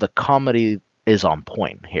the comedy is on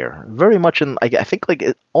point here. Very much in I think like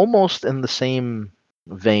almost in the same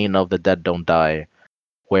vein of The Dead Don't Die,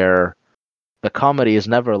 where the comedy is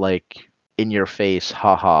never like in your face,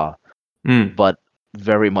 haha, Mm. but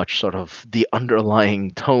very much sort of the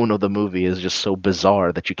underlying tone of the movie is just so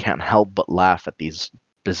bizarre that you can't help but laugh at these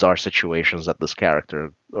bizarre situations that this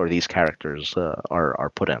character or these characters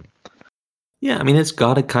are put in. Yeah, I mean, it's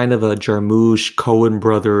got a kind of a Jarmusch, Cohen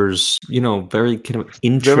brothers, very kind of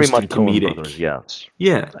Very much interesting Coen comedic. Brothers, yes,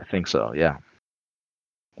 Yeah, I think so. Yeah.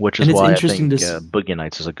 Which and is it's why I interesting think to Boogie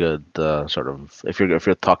Nights is a good sort of if you're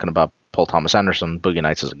talking about Paul Thomas Anderson, Boogie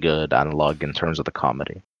Nights is a good analog in terms of the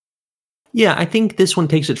comedy. yeah, I think this one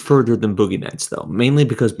takes it further than Boogie Nights, though, mainly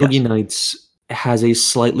because Boogie Yes. Nights has a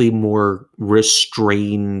slightly more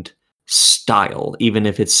restrained style, even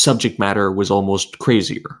if its subject matter was almost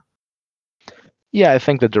crazier. Yeah, I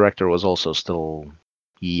think the director was also still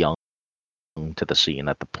young to the scene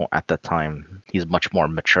at the point at that time. He's much more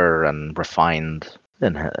mature and refined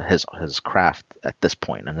in his craft at this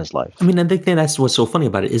point in his I life. mean, I think that's what's so funny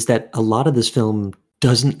about it is that a lot of this film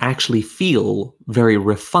doesn't actually feel very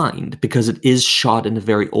refined because it is shot in a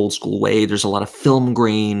very old school way. There's a lot of film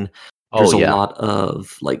grain. Oh There's a yeah. lot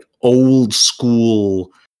of like old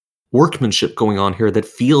school workmanship going on here that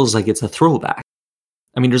feels like it's a throwback.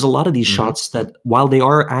 I mean, there's a lot of these hmm shots that, while they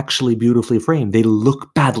are actually beautifully framed, they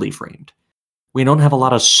look badly framed. We don't have a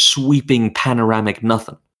lot of sweeping panoramic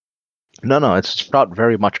nothing. No, it's shot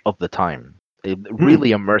very much of the time. It Hmm.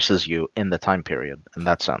 really immerses you in the time period in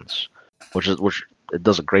that sense, which it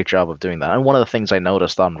does a great job of doing that. And one of the things I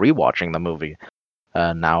noticed on rewatching the movie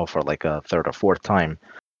now for like a third or fourth time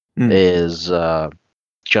Hmm. is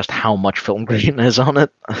just how much film grain is on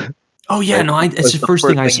it. Oh yeah, Like no, it's the it's the first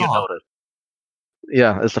thing first I thing you saw. notice.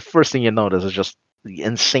 Yeah, it's the first thing you notice is just the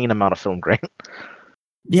insane amount of film grain.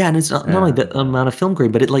 Yeah, and it's not only the And amount of film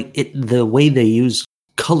grain, but the way they use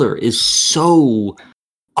color is so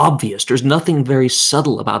obvious. There's nothing very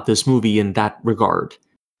subtle about this movie in that regard.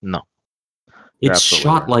 no, you're It's absolutely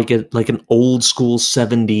shot right. like an old school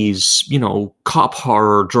 70s, cop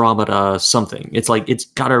horror dramata something. It's like it's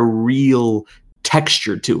got a real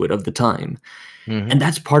texture to it of the time. hmm And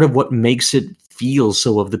that's part of what makes it feel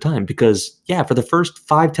so of the time because yeah, for the first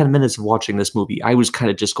 5-10 minutes of watching this movie, I was kind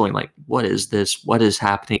of just going like, what is this? What is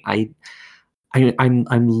happening?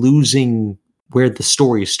 I'm losing where the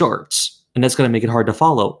story starts, and that's going to make it hard to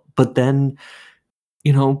follow. But then,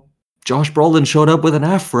 you know, Josh Brolin showed up with an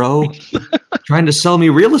afro trying to sell me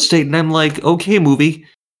real estate, and I'm like, okay, movie,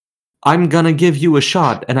 I'm gonna give you a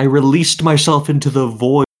shot, and I released myself into the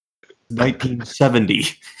void, 1970,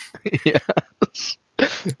 Yes.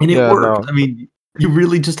 and it Yeah, worked. no. I mean, you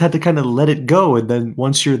really just had to kind of let it go, and then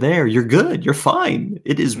once you're there, you're good, you're fine.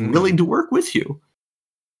 It is willing hmm to work with you.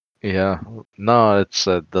 Yeah, no,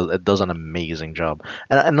 it does an amazing job.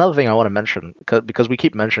 And another thing I want to mention, because we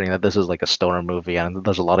keep mentioning that this is like a stoner movie and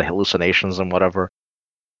there's a lot of hallucinations and whatever.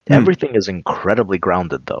 Hmm. Everything is incredibly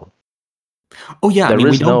grounded, though. Oh yeah, I There mean,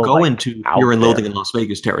 we is don't no go like into Fear out and Loathing there. in Las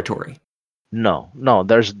Vegas territory. No,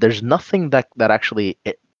 there's nothing that actually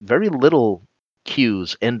very little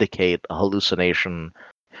cues indicate a hallucination.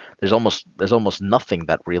 There's almost nothing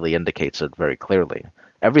that really indicates it very clearly.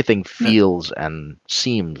 Everything Yeah. feels and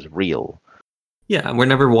seems real. Yeah, we're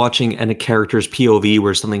never watching a character's POV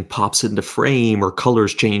where something pops into frame or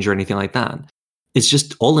colors change or anything like that. It's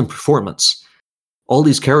just all in performance. All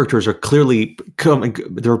these characters are clearly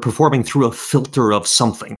they're performing through a filter of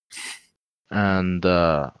something. And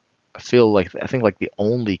I think like the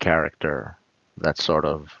only character that sort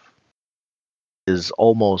of is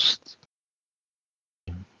almost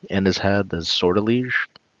in his head is Sortilege,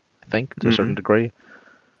 I think, to a certain degree.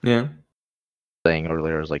 Yeah. Saying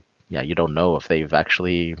earlier is like, yeah, you don't know if they've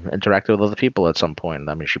actually interacted with other people at some point.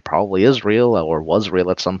 I mean, she probably is real or was real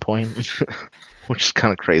at some point, which is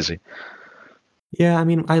kind of crazy. Yeah, I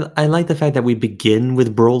mean, I like the fact that we begin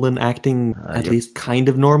with Brolin acting at Yep. least kind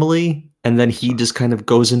of normally, and then he just kind of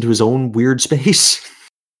goes into his own weird space.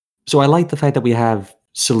 So I like the fact that we have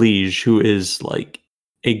Celige, who is like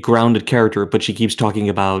a grounded character, but she keeps talking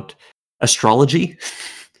about astrology.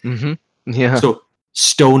 Mm-hmm. Yeah. So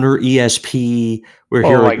Stoner ESP, we're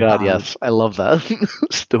Oh my hearing god, about yes. I love that.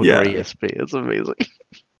 Stoner yeah, ESP. It's amazing.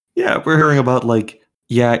 yeah, we're hearing about like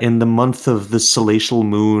yeah, in the month of the celestial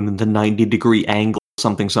moon, the 90-degree angle,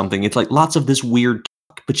 something something. It's like lots of this weird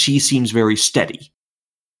talk, but she seems very steady.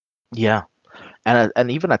 Yeah.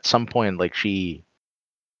 And even at some point, like she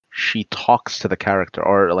talks to the character,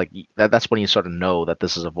 or like that's when you sort of know that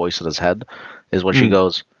this is a voice in his head, is when she Mm.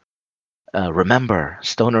 goes, remember,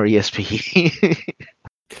 Stoner ESP.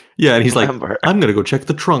 Yeah, and he's like, Remember. I'm gonna go check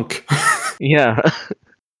the trunk. Yeah.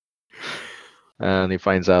 And he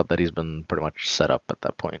finds out that he's been pretty much set up at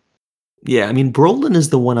that point. Yeah, I mean, Brolin is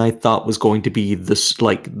the one I thought was going to be this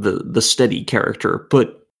like the steady character,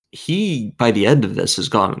 but he by the end of this has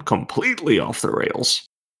gone completely off the rails.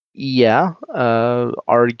 Yeah,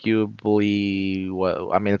 arguably,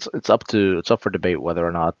 well, I mean, it's up for debate whether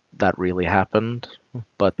or not that really happened,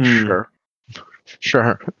 but Hmm.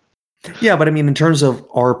 sure. Yeah, but I mean, in terms of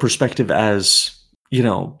our perspective as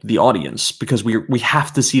the audience, because we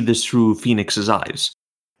have to see this through Phoenix's eyes.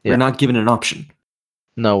 We're Yeah, not given an option.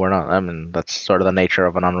 no, we're not. I mean, that's sort of the nature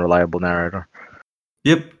of an unreliable narrator.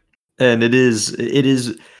 Yep, and it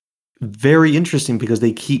is very interesting because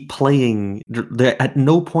they keep playing. At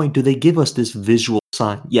no point do they give us this visual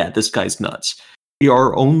sign. Yeah, this guy's nuts. We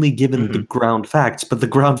are only given the Hmm. ground facts, but the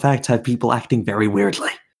ground facts have people acting very weirdly.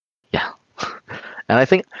 Yeah, and I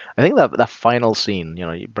think that final scene,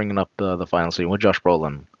 you bringing up the final scene with Josh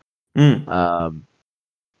Brolin, Mm, um,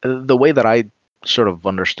 the way that I sort of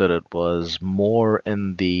understood it was more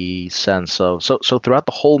in the sense of so throughout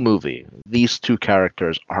the whole movie, these two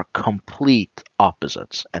characters are complete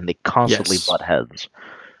opposites, and they constantly yes. butt heads.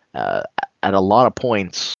 Uh, at a lot of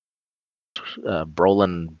points,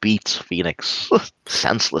 Brolin beats Phoenix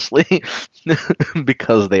senselessly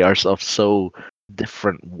because they are of so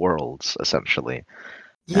different worlds, essentially.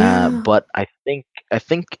 Yeah. But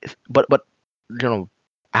but you know,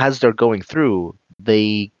 as they're going through,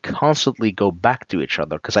 they constantly go back to each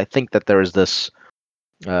other because I think that there is this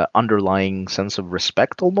underlying sense of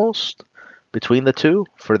respect almost between the two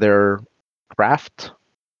for their craft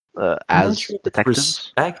I'm not as sure if it's detectives.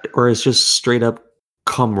 respect or it's just straight up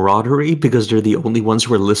camaraderie because they're the only ones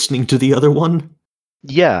who are listening to the other one.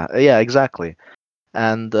 Yeah, exactly.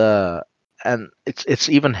 And it's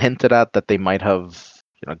even hinted at that they might have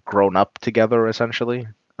grown up together essentially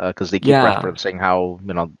because they keep Yeah, referencing how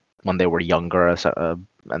when they were younger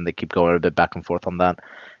and they keep going a bit back and forth on that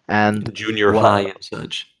and junior high what and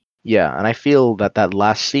such. yeah, and I feel that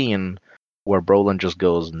last scene where Brolin just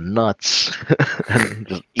goes nuts and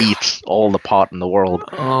just eats all the pot in the world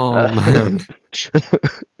Oh uh, man, just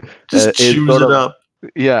is chews sort it of up.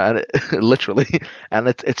 yeah, and literally, and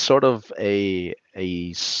it's sort of a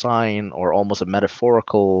sign or almost a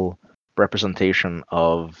metaphorical representation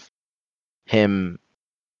of him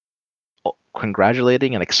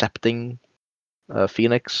congratulating and accepting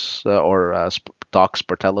Phoenix or Doc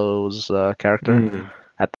Sportello's character Mm.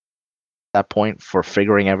 at that point for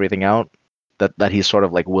figuring everything out. That he's sort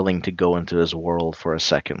of like willing to go into his world for a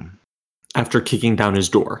second. After kicking down his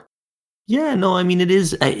door. Yeah, no, I mean it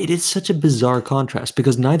is such a bizarre contrast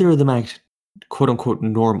because neither of them act quote unquote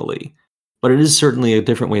normally, but it is certainly a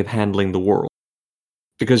different way of handling the world.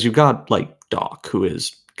 Because you've got like Doc, who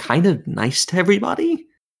is kind of nice to everybody,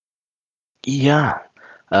 Yeah,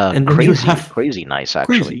 and then you crazy, have crazy nice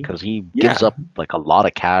actually, crazy. because he gives Yeah, up like a lot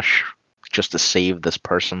of cash just to save this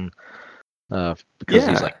person. Because he's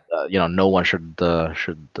yeah, like, no one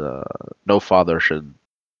no father should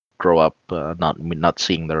grow up not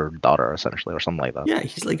seeing their daughter essentially, or something like that. yeah.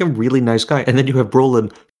 He's like a really nice guy, and then you have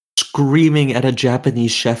Brolin screaming at a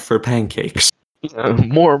Japanese chef for pancakes.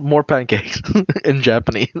 More pancakes in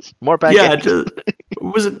Japanese. More Yeah, pancakes. just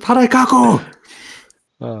was it Parakaku?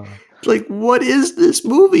 Uh, Like, what is this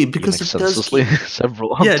movie? Because Phoenix it does senselessly keep,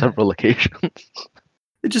 several on yeah, several occasions.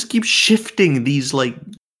 it just keeps shifting these like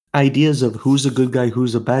ideas of who's a good guy,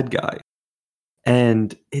 who's a bad guy,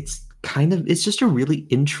 and it's just a really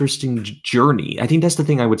interesting journey. I think that's the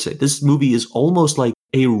thing I would say. This movie is almost like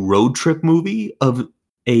a road trip movie of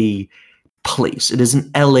a place. It is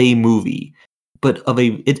an LA movie, but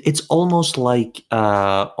it's almost like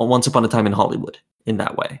Once Upon a Time in Hollywood in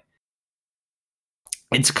that way.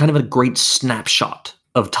 It's kind of a great snapshot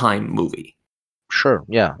of time movie. Sure,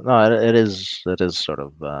 yeah, no, it is sort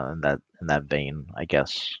of in that vein, I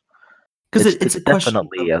guess. Because it's It's a question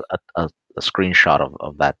definitely of, a screenshot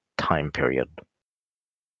of that time period.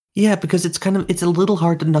 yeah, because it's a little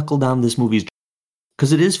hard to knuckle down this movie's,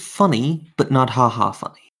 because it is funny, but not haha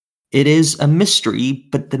funny. It is a mystery,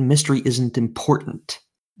 but the mystery isn't important.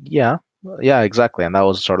 Yeah, yeah, exactly. And that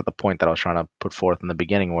was sort of the point that I was trying to put forth in the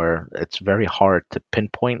beginning, where it's very hard to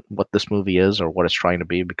pinpoint what this movie is or what it's trying to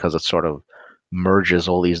be because it sort of merges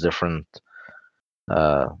all these different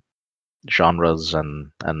uh, genres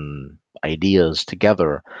and ideas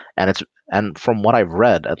together. And from what I've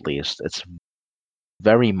read, at least, it's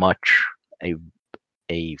very much a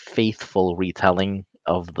a faithful retelling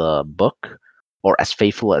of the book, or as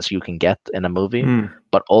faithful as you can get in a movie, Hmm.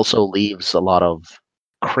 but also leaves a lot of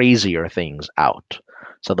crazier things out.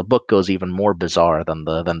 So the book goes even more bizarre than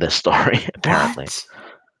this story, apparently.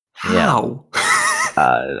 What? Yeah, How?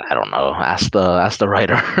 I don't know. Ask the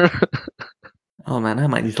writer. Oh man, I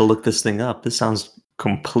might need to look this thing up. This sounds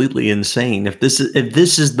completely insane. If this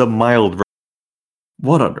is the mild version,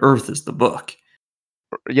 what on earth is the book?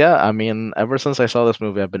 Yeah, I mean, ever since I saw this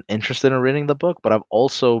movie, I've been interested in reading the book, but I've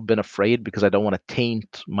also been afraid because I don't want to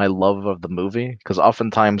taint my love of the movie. Because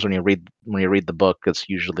oftentimes when you read the book, it's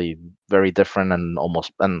usually very different and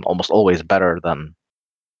almost always better than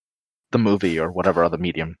the movie or whatever other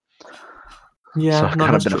medium. So Yeah, I've no,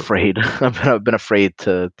 kind of that's been true. afraid. I've been afraid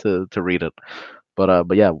to read it. But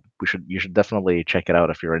yeah, you should definitely check it out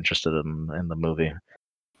if you're interested in the movie.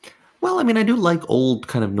 Well, I mean, I do like old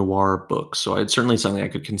kind of noir books, so it's certainly something I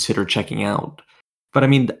could consider checking out. But I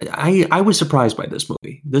mean, I was surprised by this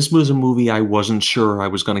movie. This was a movie I wasn't sure I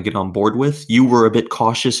was going to get on board with. You were a bit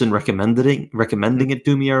cautious in recommending it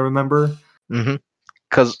to me, I remember. Mm-hmm.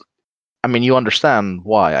 Because I mean, you understand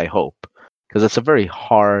why, I hope, because it's a very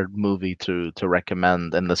hard movie to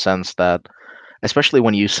recommend in the sense that, especially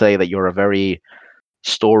when you say that you're a very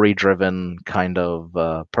story-driven kind of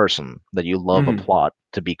person, that you love a Mm, plot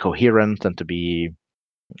to be coherent and to be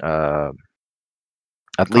uh,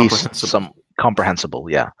 at least comprehensible. some comprehensible,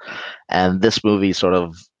 yeah. And this movie sort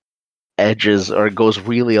of edges or goes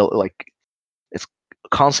really like it's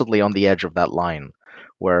constantly on the edge of that line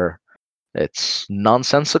where it's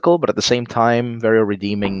nonsensical, but at the same time very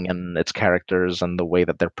redeeming in its characters and the way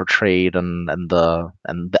that they're portrayed, and the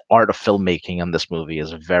art of filmmaking in this movie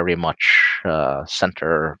is very much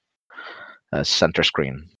center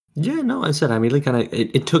screen. Yeah, no, I said I mean, like, kind of.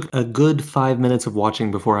 It took a good 5 minutes of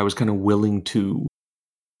watching before I was kind of willing to.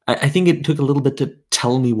 I think it took a little bit to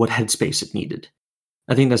tell me what headspace it needed.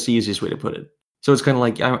 I think that's the easiest way to put it. So it's kind of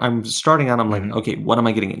like I'm starting out. I'm like, Hmm. okay, what am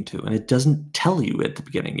I getting into? And it doesn't tell you at the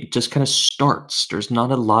beginning. It just kind of starts. There's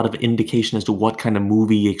not a lot of indication as to what kind of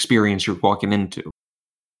movie experience you're walking into.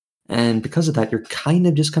 And because of that, you're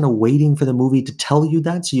just kind of waiting for the movie to tell you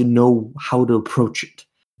that, so you know how to approach it.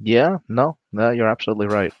 Yeah, no, you're absolutely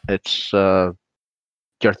right. It's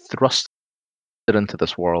you're thrust into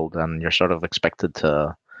this world, and you're sort of expected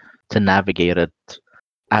to navigate it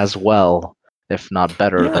as well, if not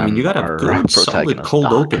better Yeah, I mean, you than got a our good, solid protagonist, cold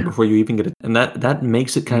Doc. open before you even get it, and that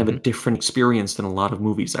makes it kind of a Hmm. different experience than a lot of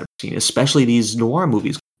movies I've seen, especially these noir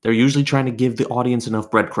movies. They're usually trying to give the audience enough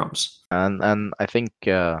breadcrumbs. And I think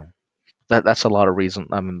that's a lot of reason.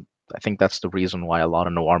 I mean, I think that's the reason why a lot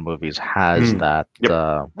of noir movies has Mm. that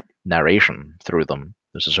Yep. narration through them.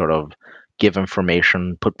 There's to sort of give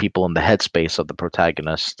information, put people in the headspace of the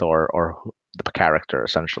protagonist or the character,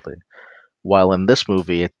 essentially. While in this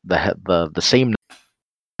movie, the same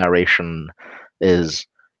narration is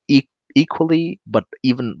e- equally, but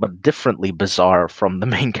differently bizarre from the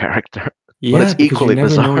main character. But Yeah, it's because you equally never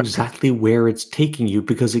know bizarre. exactly where it's taking you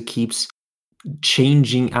because it keeps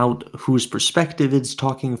changing out whose perspective it's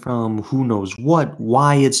talking from, who knows what,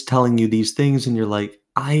 why it's telling you these things, and you're like,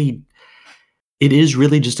 it is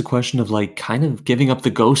really just a question of like kind of giving up the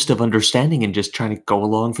ghost of understanding and just trying to go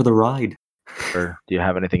along for the ride. Or do you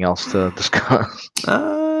have anything else to discuss?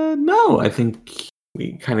 No, I think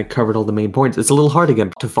we kind of covered all the main points. It's a little hard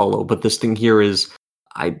again to follow, but this thing here is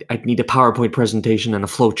I'd need a PowerPoint presentation and a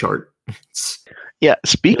flowchart. It's, Yeah,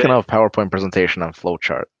 speaking of PowerPoint presentation and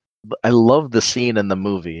flowchart, I love the scene in the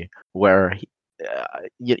movie where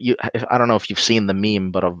I don't know if you've seen the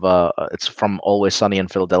meme, but it's from Always Sunny in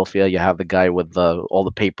Philadelphia. You have the guy with all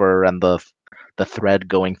the paper and the thread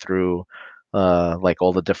going through like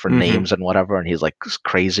all the different Mhm. names and whatever, and he's like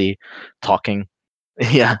crazy talking.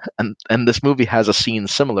 Yeah, and this movie has a scene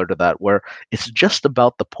similar to that where it's just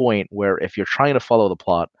about the point where if you're trying to follow the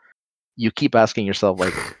plot, you keep asking yourself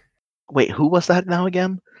like, wait, who was that now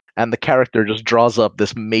again? And the character just draws up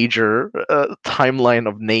this major timeline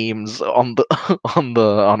of names on the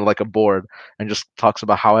on like a board, and just talks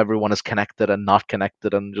about how everyone is connected and not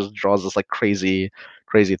connected, and just draws this like crazy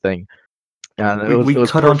thing. And We it we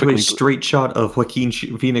was cut onto a perfectly straight shot of Joaquin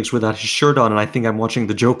Phoenix without his shirt on, and I think I'm watching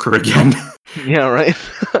The Joker again. yeah, right.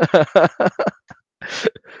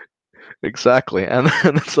 Exactly, and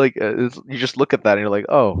then it's like you just look at that and you're like,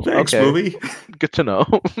 oh, Thanks, okay, movie. good to know.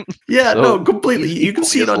 Yeah, So no, completely. he's You can equally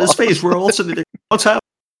see it as on his face. lost. We're all sitting there. What's happening?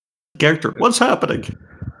 Character, what's happening?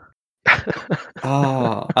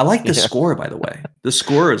 I like the Yeah. score, by the way. The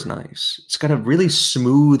score is nice. It's got a really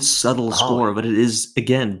smooth, subtle Oh, score, but it is,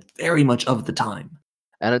 again, very much of the time.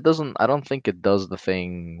 and it doesn't. I don't think it does the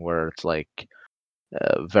thing where it's like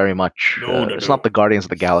very much. No, no, It's not no. the Guardians of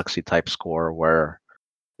the Galaxy type score where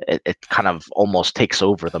it kind of almost takes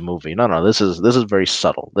over the movie. No, this is very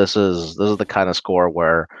subtle. This is the kind of score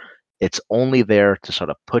where it's only there to sort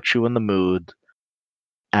of put you in the mood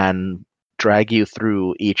and drag you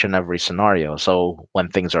through each and every scenario. So when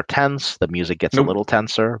things are tense, the music gets a Nope. little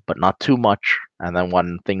tenser, but not too much. And then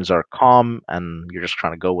when things are calm and you're just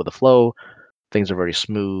trying to go with the flow, things are very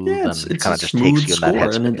smooth Yeah, and it's kind a of just takes smooth you in that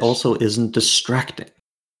score, and it headspace. also isn't distracting.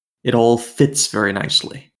 It all fits very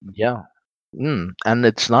nicely. Yeah. And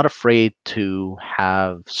it's not afraid to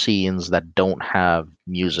have scenes that don't have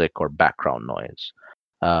music or background noise.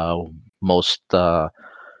 Uh, most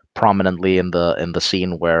prominently in the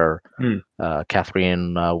scene where Mm.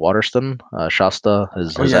 Catherine Waterston, Shasta, Oh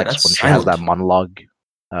his yeah, ex, that's when she has that silent. monologue,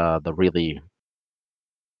 the really,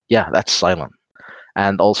 yeah, that's silent.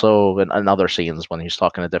 And also in other scenes when he's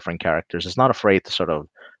talking to different characters, he's not afraid to sort of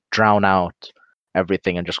drown out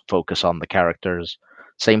everything and just focus on the characters.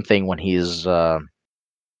 Same thing when he's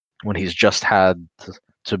just had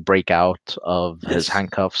to break out of his Yes.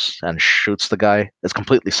 handcuffs and shoots the guy. It's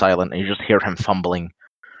completely silent, and you just hear him fumbling,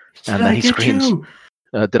 Did and then I he get screams, you?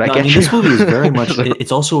 "Did I No, I mean get you?" this movie is very much.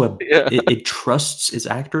 It's also a. Yeah. It trusts its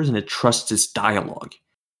actors and it trusts its dialogue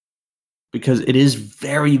because it is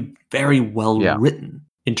very, very well Yeah. written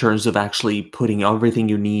in terms of actually putting everything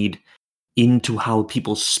you need into how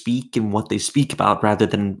people speak and what they speak about, rather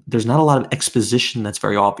than there's not a lot of exposition that's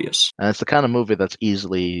very obvious. And it's the kind of movie that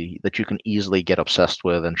you can easily get obsessed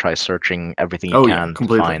with and try searching everything you Oh yeah, can to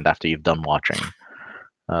completely. find after you've done watching.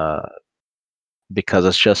 Uh, because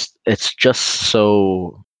it's just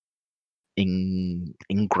so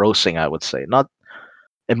engrossing, I would say. Not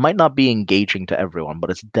It might not be engaging to everyone, but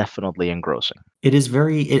it's definitely engrossing. It is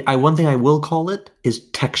very. One thing I will call it is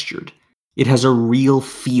textured. It has a real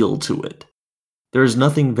feel to it. There is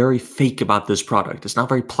nothing very fake about this product. It's not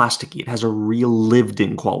very plasticky. It has a real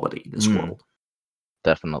lived-in quality. This Mm, world.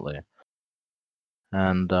 definitely.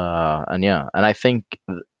 And yeah, and I think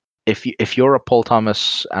if you're a Paul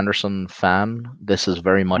Thomas Anderson fan, this is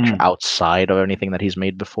very much Mm. outside of anything that he's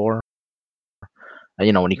made before.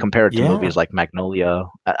 When you compare it to Yeah. movies like Magnolia,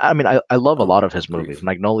 I mean, I love a Oh, lot of his great. movies.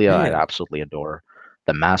 Magnolia, Yeah, I yeah. absolutely adore.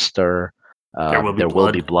 The Master, There Will Be There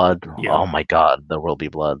Will Be Blood. Blood. Yeah. Oh my God, There Will Be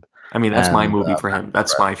Blood, I mean, that's my and movie for Man him. of the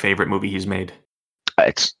That's West. my favorite movie he's made.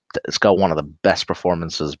 It's it's got one of the best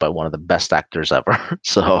performances by one of the best actors ever.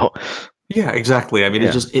 So Yeah, exactly. I mean,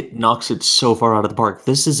 yeah, it knocks it so far out of the park.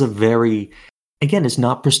 This is a very, again, it's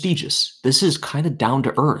not prestigious. This is kind of down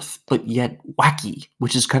to earth, but yet wacky,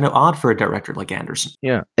 which is kind of odd for a director like Anderson.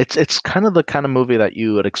 yeah, it's kind of the kind of movie that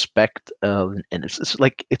you would expect, and it's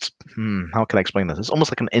like how can I explain this? It's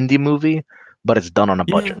almost like an indie movie, but it's done on a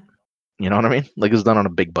Yeah, budget. You know what I mean? Like it's done on a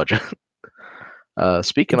big budget.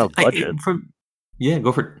 Speaking it's of budget, from. Yeah,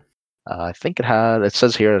 go for it. I think it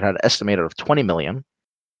says here it had estimated of 20 million,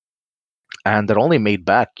 and it only made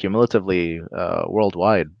back cumulatively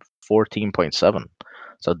worldwide 14.7.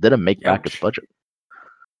 So it didn't make back its Ouch. budget.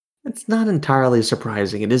 It's not entirely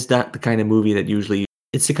surprising. It is not the kind of movie that usually.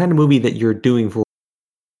 It's the kind of movie that you're doing for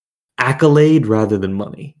accolade rather than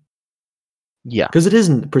money. Yeah, Because it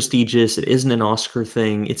isn't prestigious, it isn't an Oscar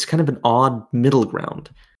thing. It's kind of an odd middle ground.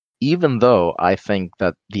 even though I think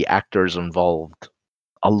that the actors involved,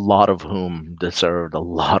 a lot of whom deserved a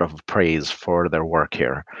lot of praise for their work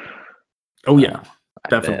here. Oh Uh, yeah,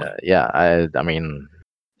 definitely. yeah, I mean,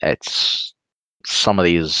 it's some of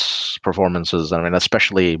these performances. I mean,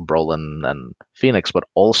 especially Brolin and Phoenix, but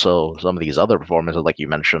also some of these other performances, like you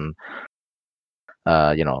mentioned.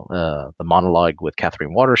 The monologue with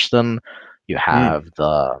Catherine Waterston. You Mm.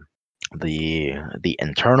 have the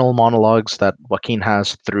internal monologues that Joaquin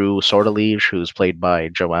has through Sortilege, who's played by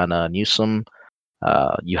Joanna Newsom.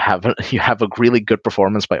 You have you have a really good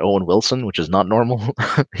performance by Owen Wilson, which is not normal.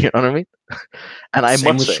 You know what I mean? And I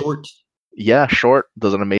Same must with say, Short. yeah, Short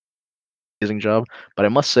does an amazing job. But I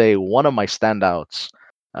must say, one of my standouts,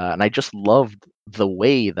 and I just loved the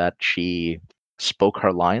way that she spoke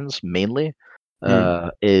her lines mainly,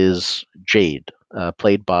 is Jade,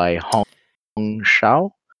 played by Hong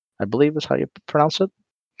Shao, I believe is how you pronounce it.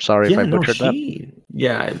 Sorry if I Yeah, no, butchered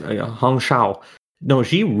that. Hong Shao. No,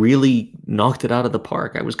 she really knocked it out of the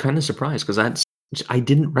park. I was kind of surprised because I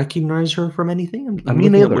didn't recognize her from anything. I'm Me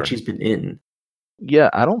looking at what neither. she's been in.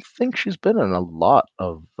 Yeah, I don't think she's been in a lot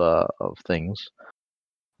of things.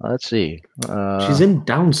 Let's see. She's in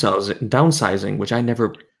Downsizing, which I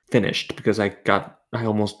never finished because I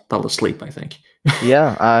almost fell asleep, I think.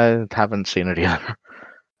 Yeah, I haven't seen it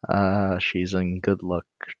either. She's in Good Luck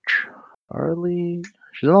Charlie.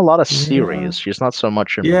 She's in a lot of Yeah. series. She's not so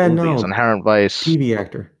much in Yeah, movies. no, Inherent Vice, TV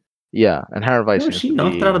actor. yeah, Inherent Vice No, seems she to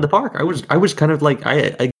knocked it out be. of the park. I was kind of like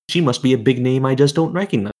she must be a big name I just don't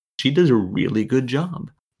recognize. She does a really good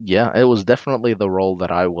job. Yeah, it was definitely the role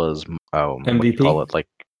that I was, what do you call MVP? it, like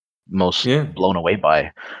most Yeah. blown away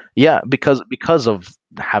by. Yeah, because of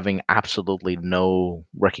having absolutely no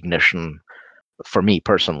recognition for me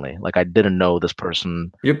personally. Like I didn't know this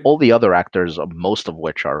person. Yep. All the other actors, most of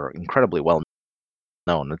which are incredibly well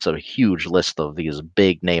known. It's a huge list of these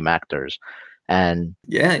big name actors, and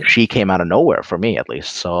Yeah. she came out of nowhere for me at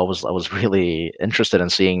least. So I was really interested in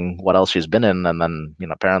seeing what else she's been in, and then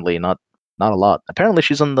apparently not a lot. Apparently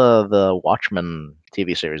she's in the Watchmen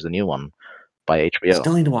TV series, the new one by HBO.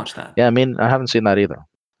 Still need to watch that. Yeah, I mean I haven't seen that either.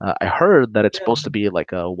 I heard that it's Yeah. supposed to be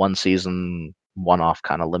like a one season, one off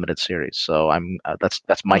kind of limited series. So that's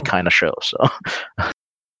my Oh. kind of show. So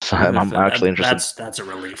so Yeah, I'm actually interested. that's a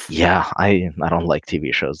relief. Yeah, I don't like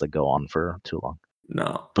TV shows that go on for too long.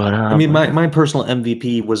 No. But I mean, but my personal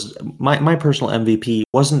MVP was my personal MVP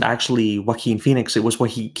wasn't actually Joaquin Phoenix. It was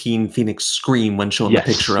Joaquin Phoenix scream when shown the yes,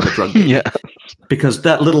 picture of a drug yeah, baby. Because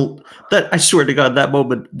that I swear to God, that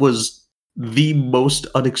moment was the most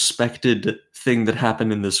unexpected thing that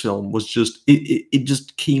happened in this film. Was just it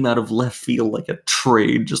just came out of left field like a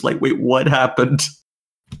train. Just like, wait, what happened?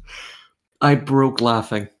 I broke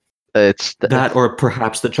laughing. it's That or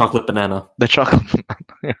perhaps the chocolate banana. the chocolate.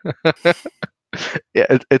 Yeah,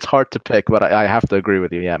 it's hard to pick, but I have to agree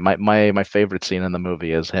with you. Yeah, my favorite scene in the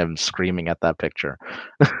movie is him screaming at that picture.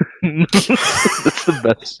 That's the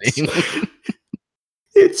best scene.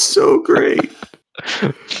 It's so great.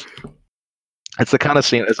 It's the kind of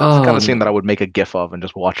scene. It's the kind Oh of scene that I no. would make a GIF of and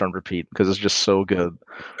just watch on repeat because it's just so good.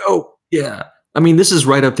 Oh yeah. I mean, this is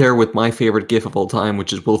right up there with my favorite GIF of all time,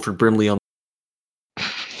 which is Wilfred Brimley on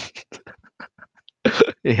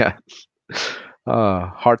Yeah.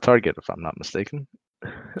 Hard target, if I'm not mistaken.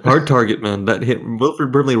 Hard Target, man. That hit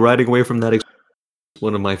Wilfred Brimley riding away from that is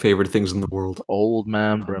one of my favorite things in the world. Old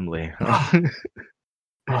man Brimley.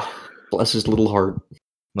 Bless his little heart.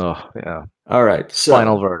 Oh yeah. All right,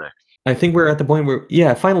 Final so verdict. I think we're at the point where,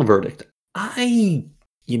 yeah, final verdict. You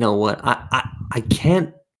know what? I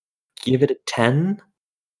can't give it a 10,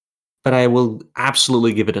 but I will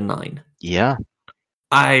absolutely give it a 9. Yeah.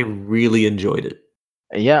 I really enjoyed it.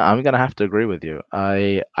 Yeah, I'm gonna have to agree with you.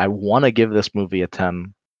 I want to give this movie a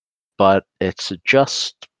 10, but it's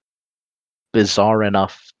just bizarre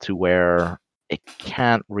enough to where it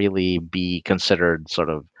can't really be considered sort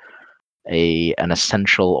of an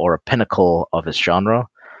essential or a pinnacle of its genre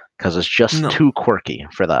because it's just No. too quirky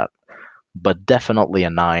for that. But definitely a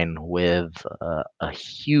 9 with a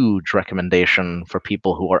huge recommendation for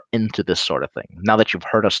people who are into this sort of thing. Now that you've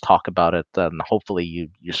heard us talk about it, and hopefully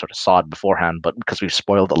you sort of saw it beforehand, but because we've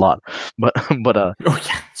spoiled a lot. But but Oh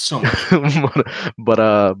yeah, so much.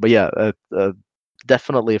 but yeah,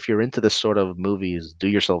 definitely if you're into this sort of movies, do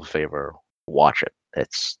yourself a favor, watch it.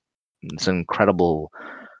 It's an incredible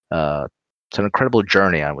it's an incredible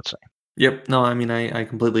journey, I would say. Yep. No, I mean, I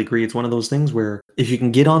completely agree. It's one of those things where if you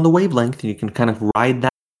can get on the wavelength and you can kind of ride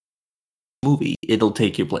that movie, it'll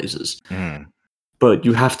take you places. Mm. But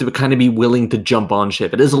you have to kind of be willing to jump on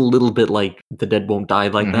ship. It is a little bit like The Dead Won't Die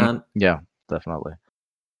like Hmm. that. Yeah, definitely.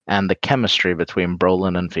 And the chemistry between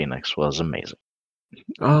Brolin and Phoenix was amazing.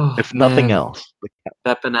 Oh If nothing man, else,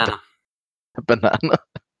 that banana. the banana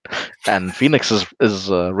and Phoenix's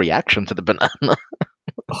reaction to the banana.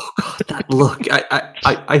 Oh god, that look.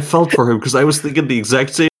 I felt for him because I was thinking the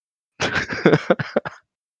exact same.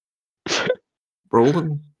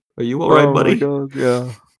 Brolin, are you all right, Oh my buddy? god,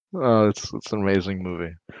 yeah. Oh, it's an amazing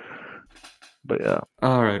movie. But yeah.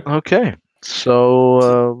 All right. Okay.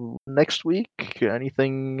 So next week?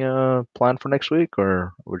 Anything planned for next week,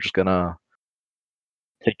 or we're just gonna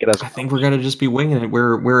take it as it I think comes? we're gonna just be winging it.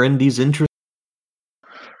 We're in these interests.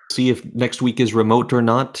 See if next week is remote or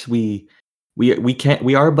not. We can't.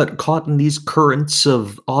 We are but caught in these currents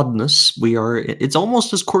of oddness. We are. It's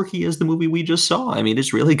almost as quirky as the movie we just saw. I mean,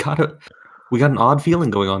 it's really got a. We got an odd feeling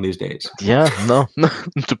going on these days. Yeah, no,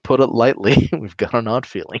 to put it lightly, we've got an odd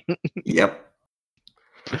feeling. Yep.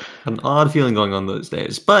 An odd feeling going on those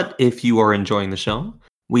days. But if you are enjoying the show,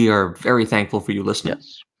 we are very thankful for you listening.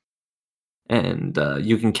 Yes. And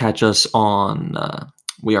you can catch us on.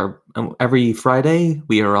 We are every Friday.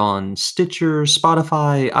 We are on Stitcher,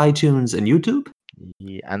 Spotify, iTunes, and YouTube,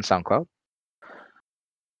 And SoundCloud.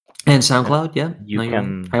 and SoundCloud. Yeah, You no, you're right.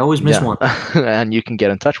 can, I always miss yeah, one. and you can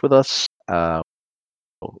get in touch with us on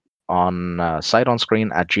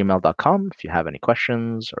sightonscreen@gmail.com if you have any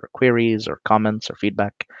questions or queries or comments or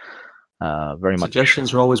feedback. Very much.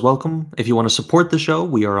 Suggestions are always welcome. If you want to support the show,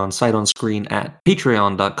 we are on Sight on Screen at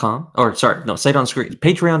patreon.com. Or, sorry, no, Sight on Screen.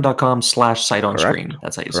 Patreon.com/Sight on Correct. Screen.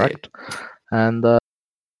 That's how you say it. And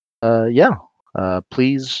yeah,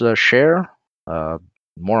 please share.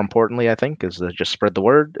 More importantly, I think, is just spread the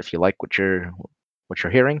word. If you like what you're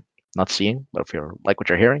hearing, not seeing, but if you like what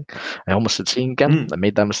you're hearing, I almost said seeing again. I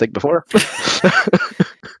made that mistake before.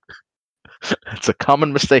 It's a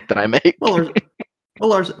common mistake that I make.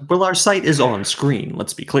 Our site is on screen.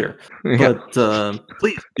 Let's be clear. Yeah. But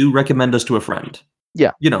please do recommend us to a friend.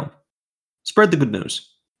 Yeah. You know, spread the good news.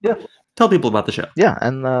 Yeah. Tell people about the show. Yeah,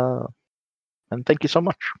 and thank you so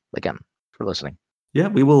much again for listening. Yeah,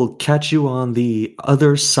 we will catch you on the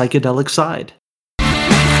other psychedelic side.